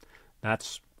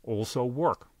 That's also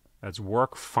work. That's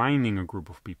work finding a group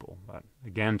of people. But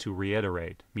again, to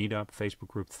reiterate, meetup, Facebook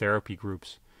group, therapy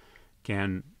groups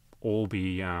can all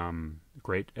be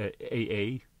great.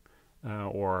 AA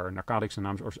or Narcotics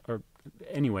Anonymous, or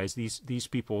anyways, these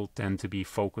people tend to be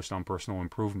focused on personal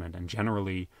improvement, and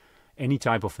generally, any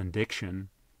type of addiction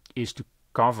is to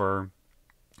cover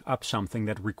up something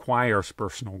that requires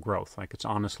personal growth. Like, it's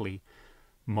honestly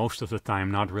most of the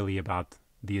time not really about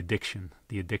the addiction.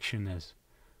 The addiction is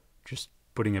just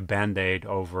putting a band-aid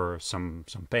over some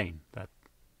pain.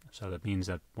 So that means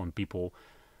that when people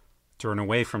turn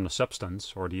away from the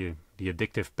substance or the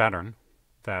addictive pattern,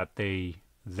 that they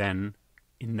then,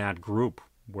 in that group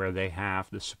where they have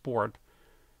the support,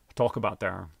 talk about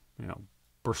their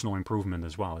personal improvement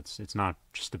as well. It's not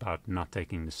just about not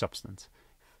taking the substance.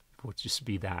 If it would just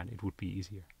be that, it would be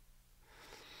easier.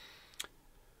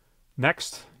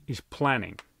 Next is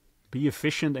planning. Be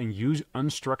efficient and use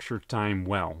unstructured time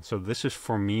well. So this is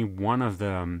for me one of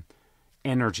the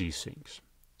energy sinks.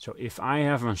 So if I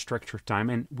have unstructured time,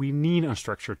 and we need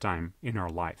unstructured time in our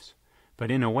lives,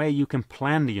 but in a way you can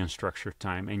plan the unstructured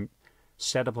time and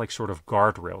set up like sort of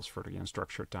guardrails for the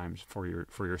unstructured times for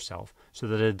yourself, so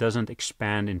that it doesn't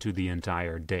expand into the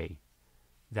entire day.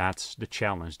 That's the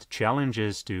challenge. The challenge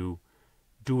is to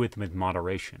do it with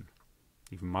moderation,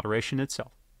 even moderation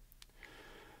itself.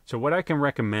 So what I can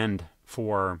recommend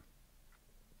for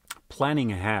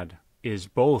planning ahead is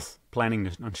both planning the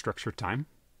unstructured time,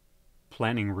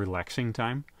 planning relaxing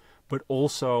time, but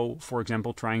also, for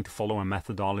example, trying to follow a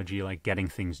methodology like getting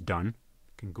things done.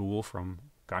 You can Google from,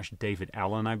 David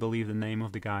Allen, I believe the name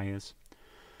of the guy is.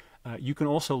 You can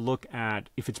also look at,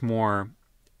 if it's more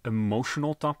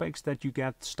emotional topics that you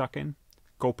get stuck in,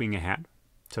 coping ahead.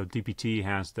 So DBT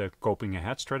has the coping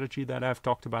ahead strategy that I've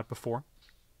talked about before.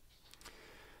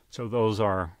 So those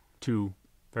are two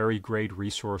very great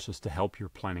resources to help your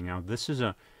planning out. This is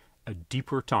a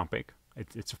deeper topic.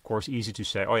 It's of course easy to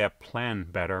say, oh yeah, plan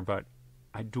better, but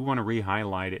I do want to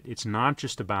re-highlight it. It's not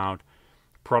just about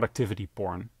productivity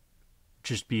porn,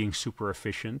 just being super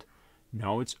efficient.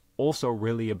 No, it's also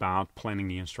really about planning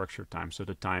the unstructured time, so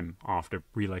the time after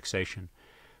relaxation.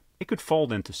 It could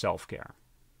fall into self-care,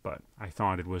 but I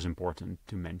thought it was important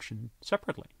to mention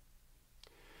separately.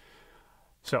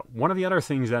 So one of the other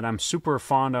things that I'm super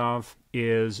fond of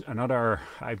is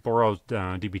I borrowed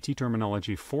DBT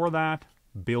terminology for that,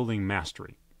 building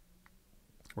mastery.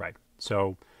 Right.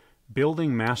 So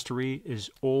building mastery is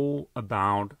all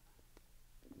about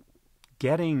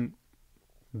getting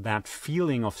that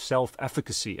feeling of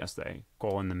self-efficacy, as they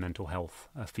call in the mental health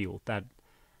field, that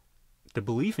the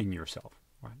belief in yourself,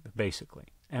 right, basically.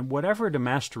 And whatever the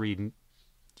mastery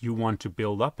you want to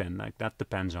build up in, like, that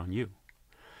depends on you.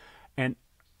 And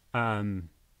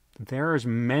there's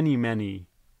many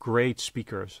great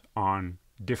speakers on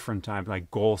different types, like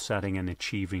goal setting and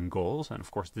achieving goals. And of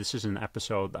course, this is an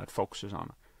episode that focuses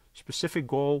on a specific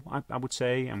goal, I would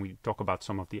say, and we talk about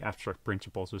some of the abstract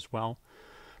principles as well.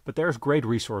 But there's great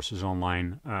resources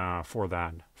online for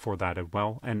that as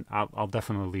well, and I'll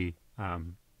definitely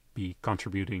be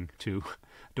contributing to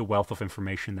the wealth of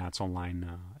information that's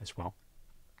online as well.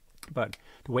 But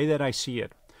the way that I see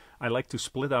it, I like to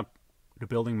split up the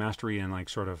building mastery in like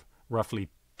sort of roughly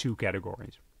two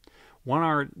categories. One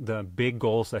are the big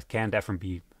goals that can't ever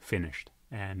be finished,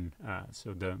 and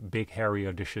so the big, hairy,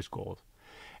 audacious goals.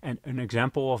 And an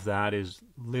example of that is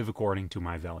live according to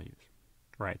my values,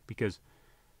 right? Because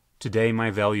today my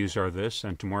values are this,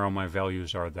 and tomorrow my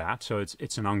values are that. So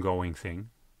it's an ongoing thing,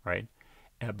 right?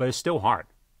 But it's still hard.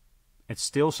 It's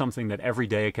still something that every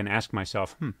day I can ask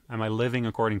myself, am I living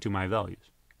according to my values?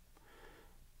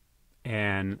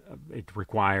 And it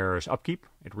requires upkeep.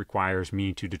 It requires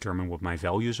me to determine what my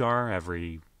values are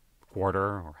every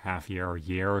quarter or half year or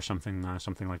year or something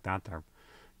like that. They're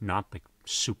not like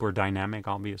super dynamic,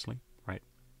 obviously, right?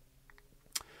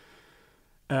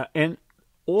 And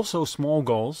also small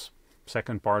goals,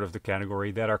 second part of the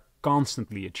category, that are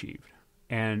constantly achieved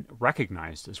and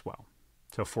recognized as well.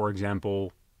 So, for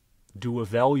example, do a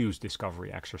values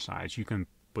discovery exercise. You can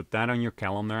put that on your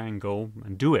calendar and go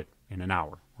and do it in an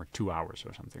hour or 2 hours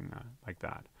or something like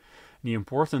that. The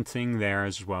important thing there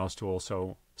as well is to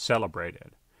also celebrate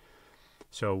it.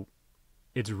 So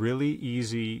it's really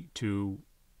easy to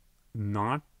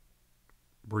not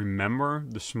remember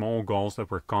the small goals that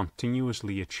we're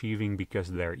continuously achieving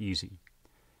because they're easy.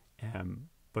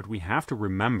 But we have to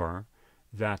remember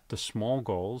that the small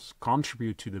goals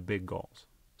contribute to the big goals.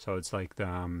 So it's like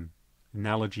the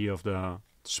analogy of the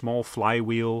small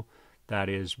flywheel that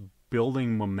is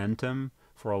building momentum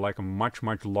for like a much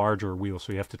larger wheel.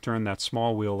 So you have to turn that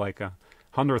small wheel like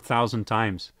 100,000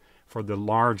 times for the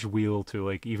large wheel to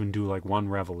like even do like one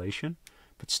revelation.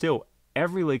 But still,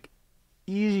 every like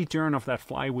easy turn of that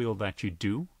flywheel that you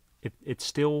do, it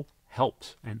still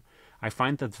helps. And I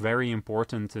find that very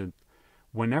important to,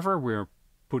 whenever we're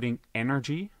putting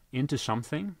energy into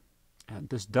something, and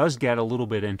this does get a little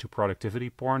bit into productivity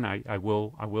porn, I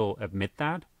will admit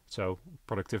that. So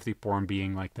productivity porn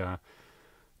being like the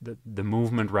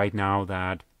movement right now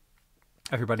that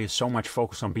everybody is so much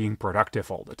focused on being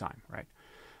productive all the time, right?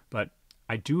 But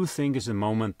I do think is a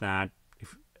moment that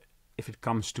if it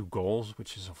comes to goals,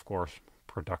 which is of course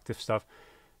productive stuff,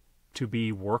 to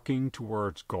be working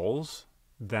towards goals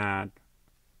that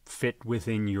fit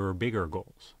within your bigger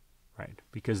goals, right?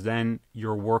 Because then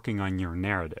you're working on your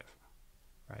narrative,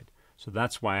 right? So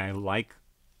that's why I like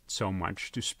so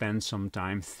much to spend some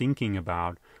time thinking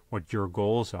about what your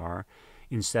goals are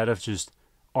instead of just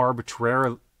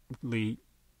arbitrarily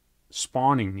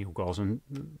spawning new goals. And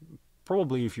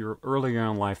probably if you're earlier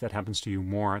in life, that happens to you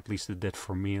more, at least it did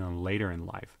for me, and later in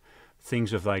life.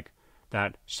 Things of like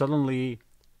that suddenly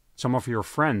some of your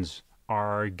friends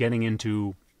are getting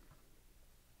into,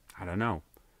 I don't know,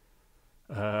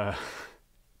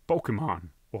 Pokemon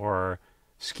or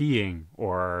skiing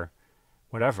or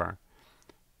whatever.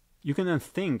 You can then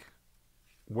think,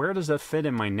 where does that fit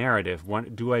in my narrative?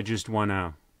 Do I just want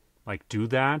to like do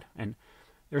that? And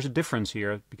there's a difference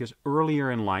here because earlier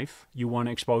in life, you want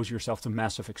to expose yourself to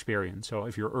massive experience. So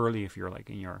if you're like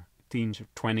in your teens or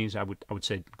 20s, I would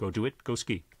say go do it, go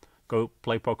ski, go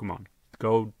play Pokemon,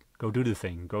 go do the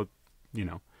thing, go, you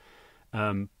know.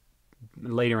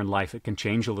 Later in life, it can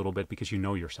change a little bit because you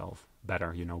know yourself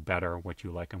better. You know better what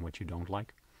you like and what you don't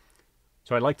like.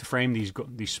 So I like to frame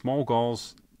these small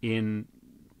goals in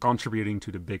contributing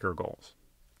to the bigger goals,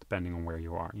 depending on where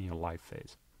you are in your life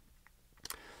phase.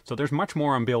 So there's much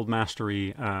more on Build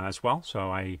Mastery as well.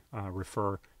 So I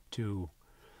refer to,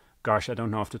 gosh, I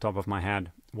don't know off the top of my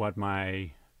head what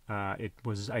my, it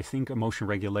was, I think, Emotion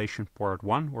Regulation Part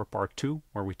 1 or Part 2,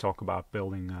 where we talk about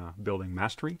building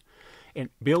mastery. And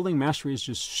building mastery is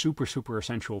just super, super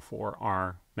essential for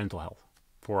our mental health,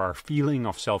 for our feeling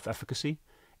of self-efficacy,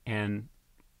 and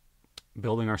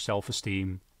building our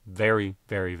self-esteem. Very,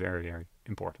 very, very, very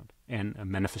important. And a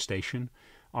manifestation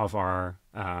of our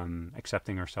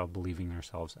accepting ourselves, believing in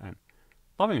ourselves, and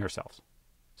loving ourselves.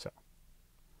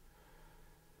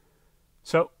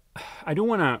 So I do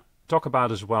want to talk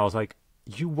about as well, is like,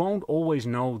 you won't always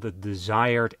know the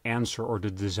desired answer or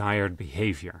the desired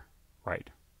behavior, right?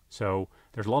 So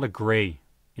there's a lot of gray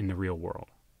in the real world.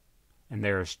 And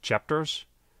there's chapters,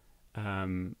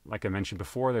 like I mentioned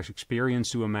before, there's experience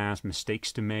to amass,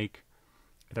 mistakes to make.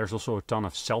 There's also a ton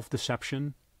of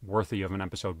self-deception, worthy of an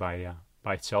episode by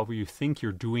itself, where you think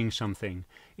you're doing something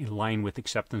in line with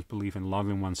acceptance, belief, and love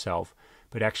in oneself,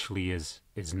 but actually is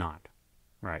not,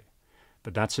 right?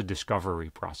 But that's a discovery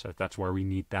process. That's where we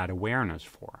need that awareness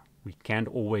for. We can't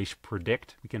always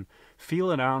predict. We can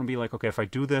feel it out and be like, okay, if I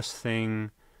do this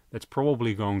thing, that's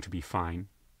probably going to be fine.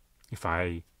 If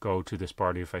I go to this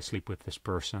party, if I sleep with this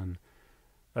person,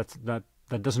 that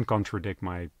doesn't contradict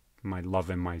my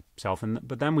love in myself.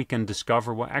 But then we can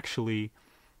discover, well, actually,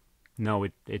 no,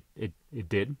 it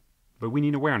did. But we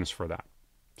need awareness for that.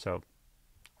 So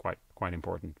quite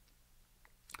important.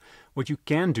 What you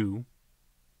can do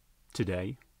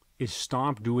today is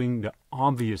stop doing the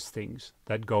obvious things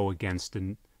that go against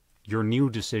your new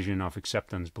decision of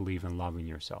acceptance, belief, and love in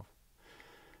yourself.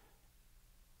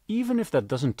 Even if that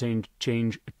doesn't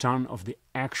change a ton of the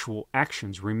actual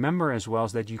actions, remember as well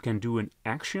as that you can do an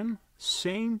action,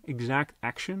 same exact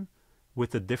action,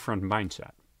 with a different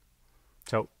mindset.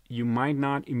 So you might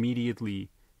not immediately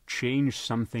change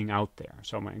something out there.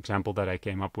 So my example that I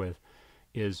came up with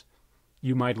is,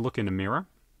 you might look in a mirror,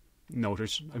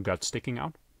 notice a gut sticking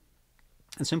out,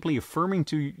 and simply affirming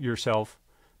to yourself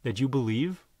that you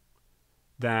believe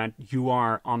that you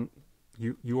are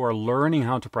learning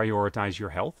how to prioritize your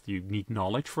health. You need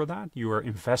knowledge for that. You are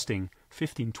investing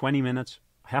 15, 20 minutes,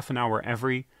 half an hour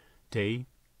every day,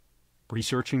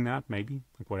 researching that, maybe,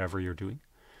 like whatever you're doing.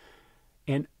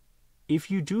 And if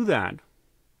you do that,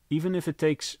 even if it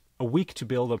takes a week to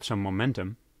build up some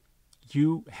momentum,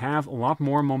 you have a lot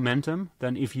more momentum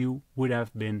than if you would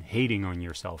have been hating on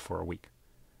yourself for a week,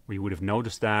 where you would have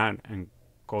noticed that and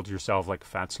called yourself like a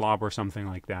fat slob or something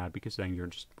like that, because then you're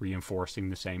just reinforcing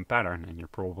the same pattern, and you're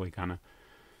probably gonna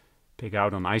pig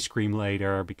out on ice cream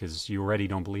later because you already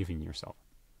don't believe in yourself.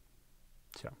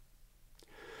 So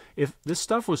if this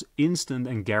stuff was instant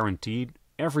and guaranteed,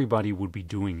 everybody would be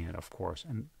doing it, of course.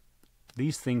 And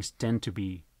these things tend to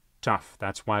be tough.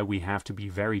 That's why we have to be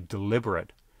very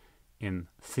deliberate in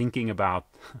thinking about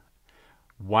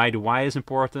why the why is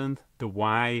important, the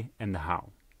why, and the how.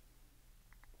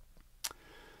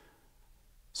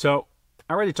 So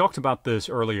I already talked about this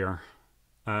earlier.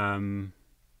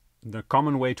 the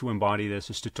common way to embody this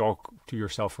is to talk to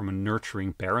yourself from a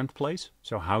nurturing parent place.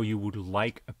 So how you would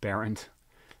like a parent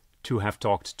to have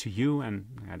talked to you. And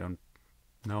I don't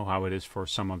know how it is for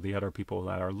some of the other people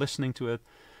that are listening to it,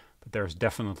 but there's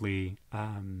definitely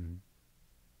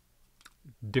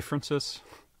differences,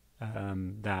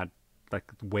 that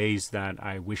like ways that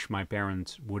I wish my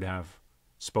parents would have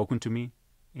spoken to me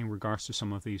in regards to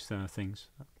some of these things.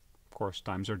 Of course,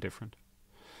 times are different.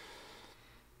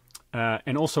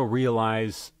 And also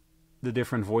realize the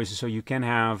different voices. So you can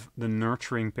have the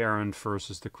nurturing parent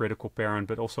versus the critical parent,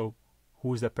 but also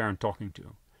who is that parent talking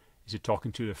to? Is it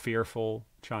talking to the fearful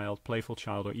child, playful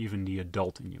child, or even the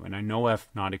adult in you? And I know I've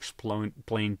not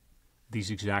explained these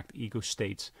exact ego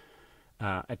states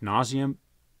ad nauseum,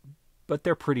 but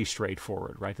they're pretty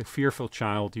straightforward, right? The fearful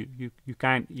child, you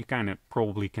kind of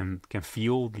probably can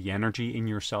feel the energy in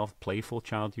yourself. Playful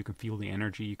child, you can feel the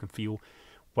energy, you can feel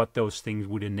what those things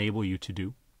would enable you to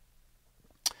do.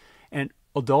 And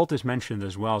adult is mentioned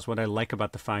as well. As what I like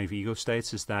about the 5 ego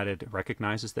states is that it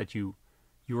recognizes that you're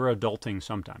adulting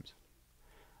sometimes,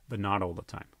 but not all the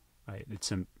time. Right?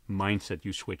 It's a mindset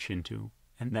you switch into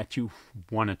and that you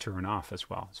want to turn off as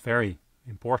well. It's very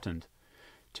important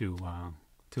to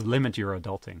limit your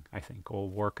adulting, I think. All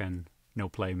work and no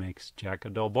play makes Jack a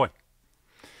dull boy.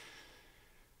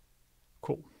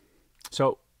 Cool.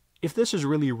 So if this is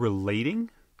really relating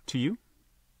to you,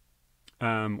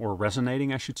 or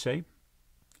resonating, I should say,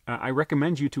 I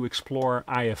recommend you to explore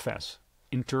IFS,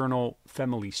 Internal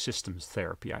Family Systems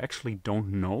Therapy. I actually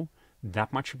don't know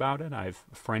that much about it. I have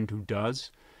a friend who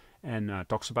does and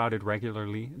talks about it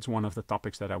regularly. It's one of the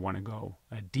topics that I want to go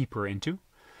deeper into.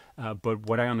 But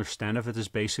what I understand of it is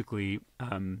basically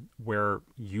where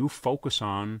you focus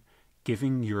on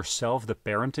giving yourself the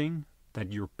parenting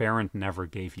that your parent never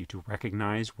gave you, to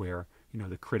recognize where,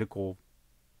 the critical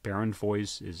parent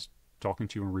voice is talking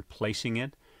to you and replacing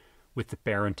it with the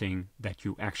parenting that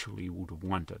you actually would have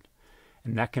wanted.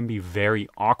 And that can be very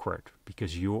awkward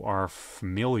because you are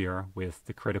familiar with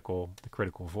the critical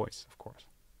voice, of course.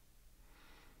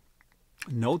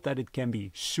 Note that it can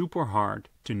be super hard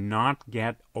to not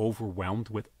get overwhelmed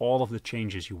with all of the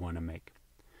changes you want to make.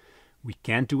 We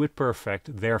can't do it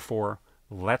perfect, therefore,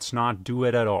 let's not do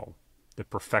it at all. The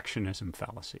perfectionism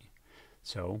fallacy.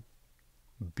 So,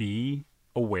 be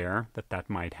aware that that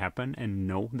might happen and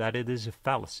know that it is a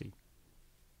fallacy.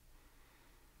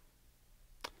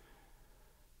 I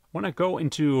want to go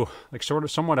into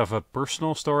somewhat of a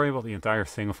personal story. Well, the entire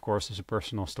thing, of course, is a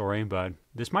personal story, but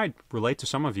this might relate to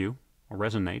some of you or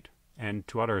resonate, and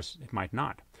to others it might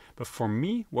not. But for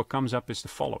me, what comes up is the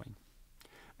following.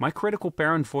 My critical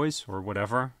parent voice, or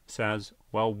whatever, says,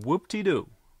 well, whoop-de-doo,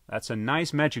 that's a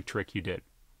nice magic trick you did.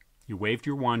 You waved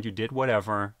your wand, you did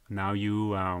whatever, now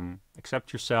you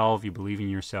accept yourself, you believe in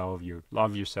yourself, you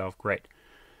love yourself, great.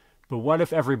 But what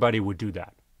if everybody would do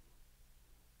that?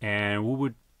 And who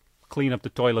would clean up the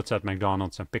toilets at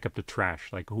McDonald's and pick up the trash?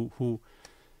 Like, who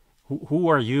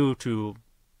are you to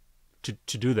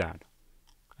do that?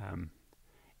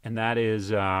 And that is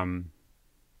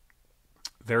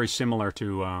very similar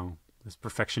to this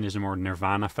perfectionism or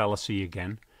nirvana fallacy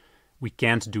again. We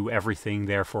can't do everything,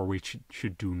 therefore we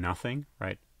should do nothing,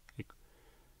 right?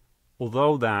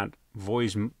 Although that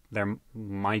voice, there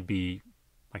might be,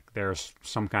 there's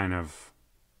some kind of,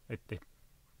 it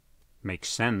makes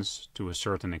sense to a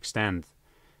certain extent,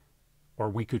 or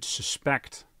we could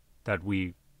suspect that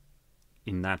we,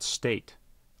 in that state,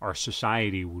 our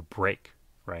society would break,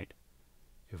 right?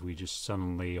 If we just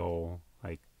suddenly all,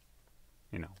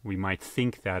 we might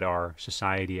think that our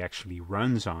society actually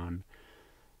runs on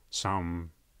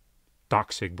some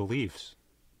toxic beliefs,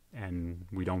 and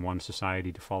we don't want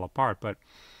society to fall apart. But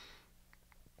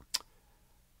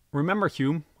remember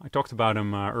Hume, I talked about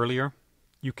him earlier.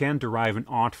 You can derive an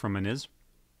ought from an is.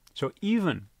 So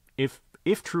even if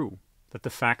true that the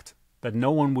fact that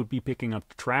no one would be picking up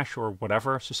the trash or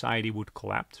whatever, society would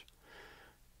collapse,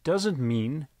 doesn't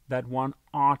mean that one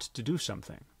ought to do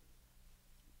something.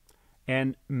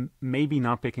 And maybe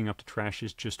not picking up the trash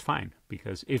is just fine,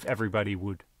 because if everybody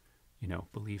would,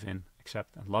 believe in,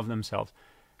 accept, and love themselves,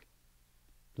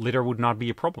 litter would not be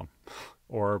a problem.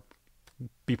 Or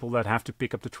people that have to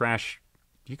pick up the trash,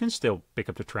 you can still pick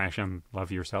up the trash and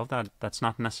love yourself. That's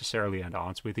not necessarily at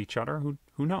odds with each other.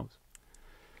 Who knows?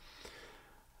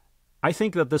 I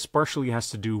think that this partially has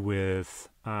to do with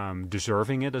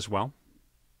deserving it as well.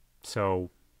 So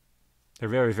they're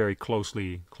very, very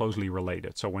closely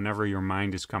related. So whenever your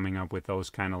mind is coming up with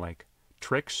those kind of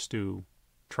tricks to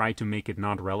try to make it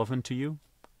not relevant to you,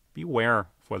 be aware of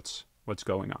what's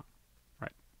going on,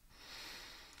 right?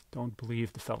 Don't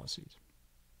believe the fallacies.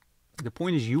 The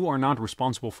point is, you are not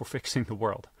responsible for fixing the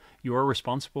world. You are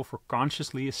responsible for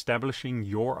consciously establishing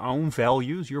your own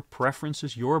values, your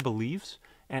preferences, your beliefs,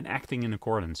 and acting in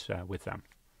accordance with them.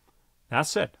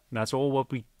 That's it. That's all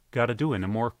what we got to do. And the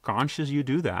more conscious you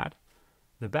do that,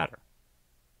 the better.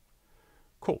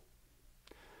 Cool.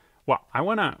 Well, I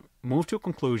want to move to a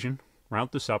conclusion, round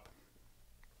this up.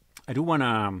 I do want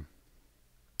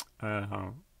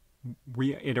to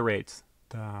reiterate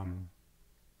the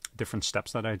different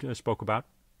steps that I spoke about.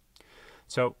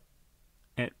 So,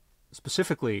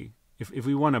 specifically, if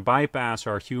we want to bypass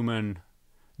our human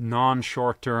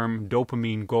non-short-term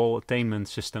dopamine goal attainment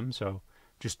system, so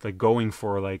just like going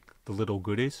for like the little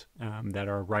goodies that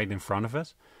are right in front of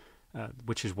us,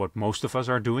 which is what most of us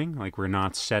are doing. Like, we're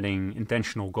not setting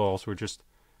intentional goals. We're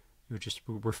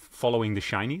following the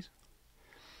shinies.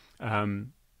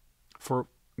 For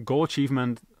goal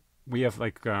achievement, we have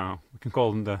like we can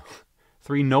call them the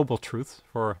 3 noble truths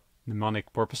for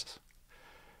mnemonic purposes.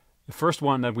 The first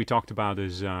one that we talked about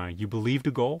is you believe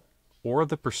the goal or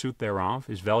the pursuit thereof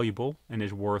is valuable and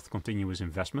is worth continuous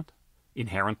investment,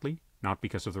 inherently, not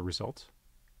because of the results.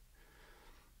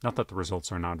 Not that the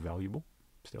results are not valuable,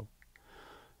 still.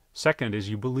 Second is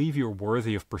you believe you're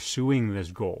worthy of pursuing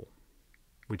this goal,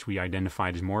 which we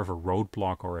identified as more of a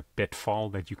roadblock or a pitfall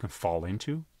that you can fall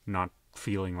into, not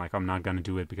feeling like I'm not going to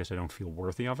do it because I don't feel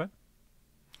worthy of it.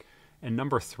 And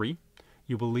number 3,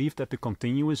 you believe that the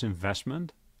continuous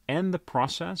investment and the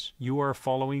process you are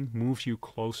following moves you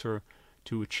closer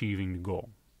to achieving the goal,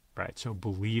 right? So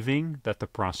believing that the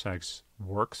process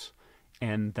works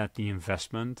and that the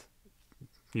investment,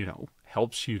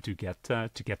 helps you to get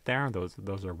there.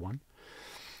 Those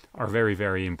are very,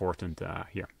 very important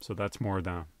here. So that's more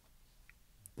the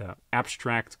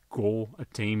abstract goal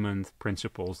attainment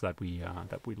principles that we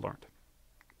learned.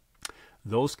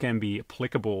 Those can be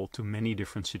applicable to many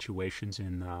different situations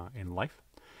in life.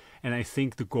 And I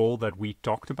think the goal that we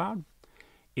talked about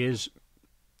is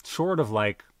sort of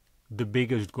like the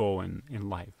biggest goal in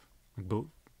life.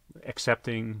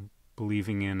 Accepting,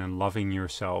 believing in, and loving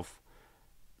yourself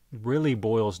really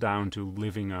boils down to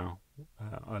living a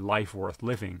life worth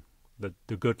living,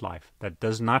 the good life. That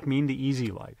does not mean the easy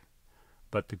life,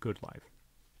 but the good life.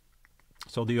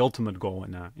 So the ultimate goal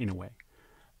in a way.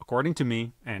 According to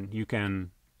me, and you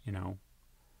can,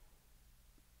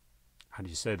 how do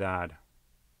you say that?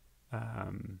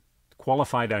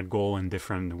 Qualify that goal in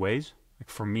different ways. Like,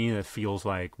 for me, it feels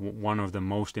like one of the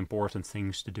most important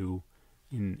things to do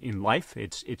in life.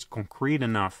 It's concrete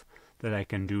enough that I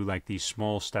can do like these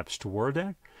small steps toward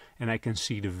it, and I can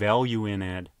see the value in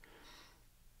it.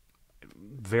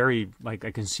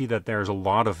 I can see that there's a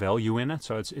lot of value in it.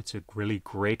 So it's a really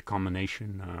great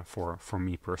combination for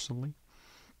me personally.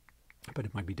 But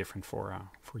it might be different for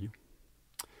you.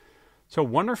 So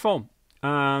wonderful.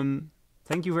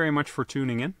 Thank you very much for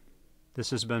tuning in. This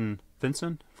has been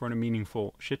Vincent for the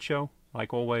Meaningful Shit Show.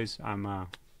 Like always, I'm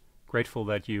grateful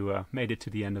that you made it to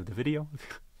the end of the video.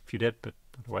 If you did, but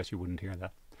otherwise you wouldn't hear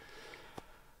that.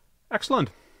 Excellent.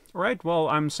 All right, well,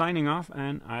 I'm signing off,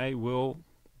 and I will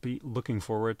be looking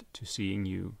forward to seeing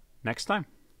you next time.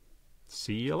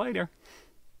 See you later.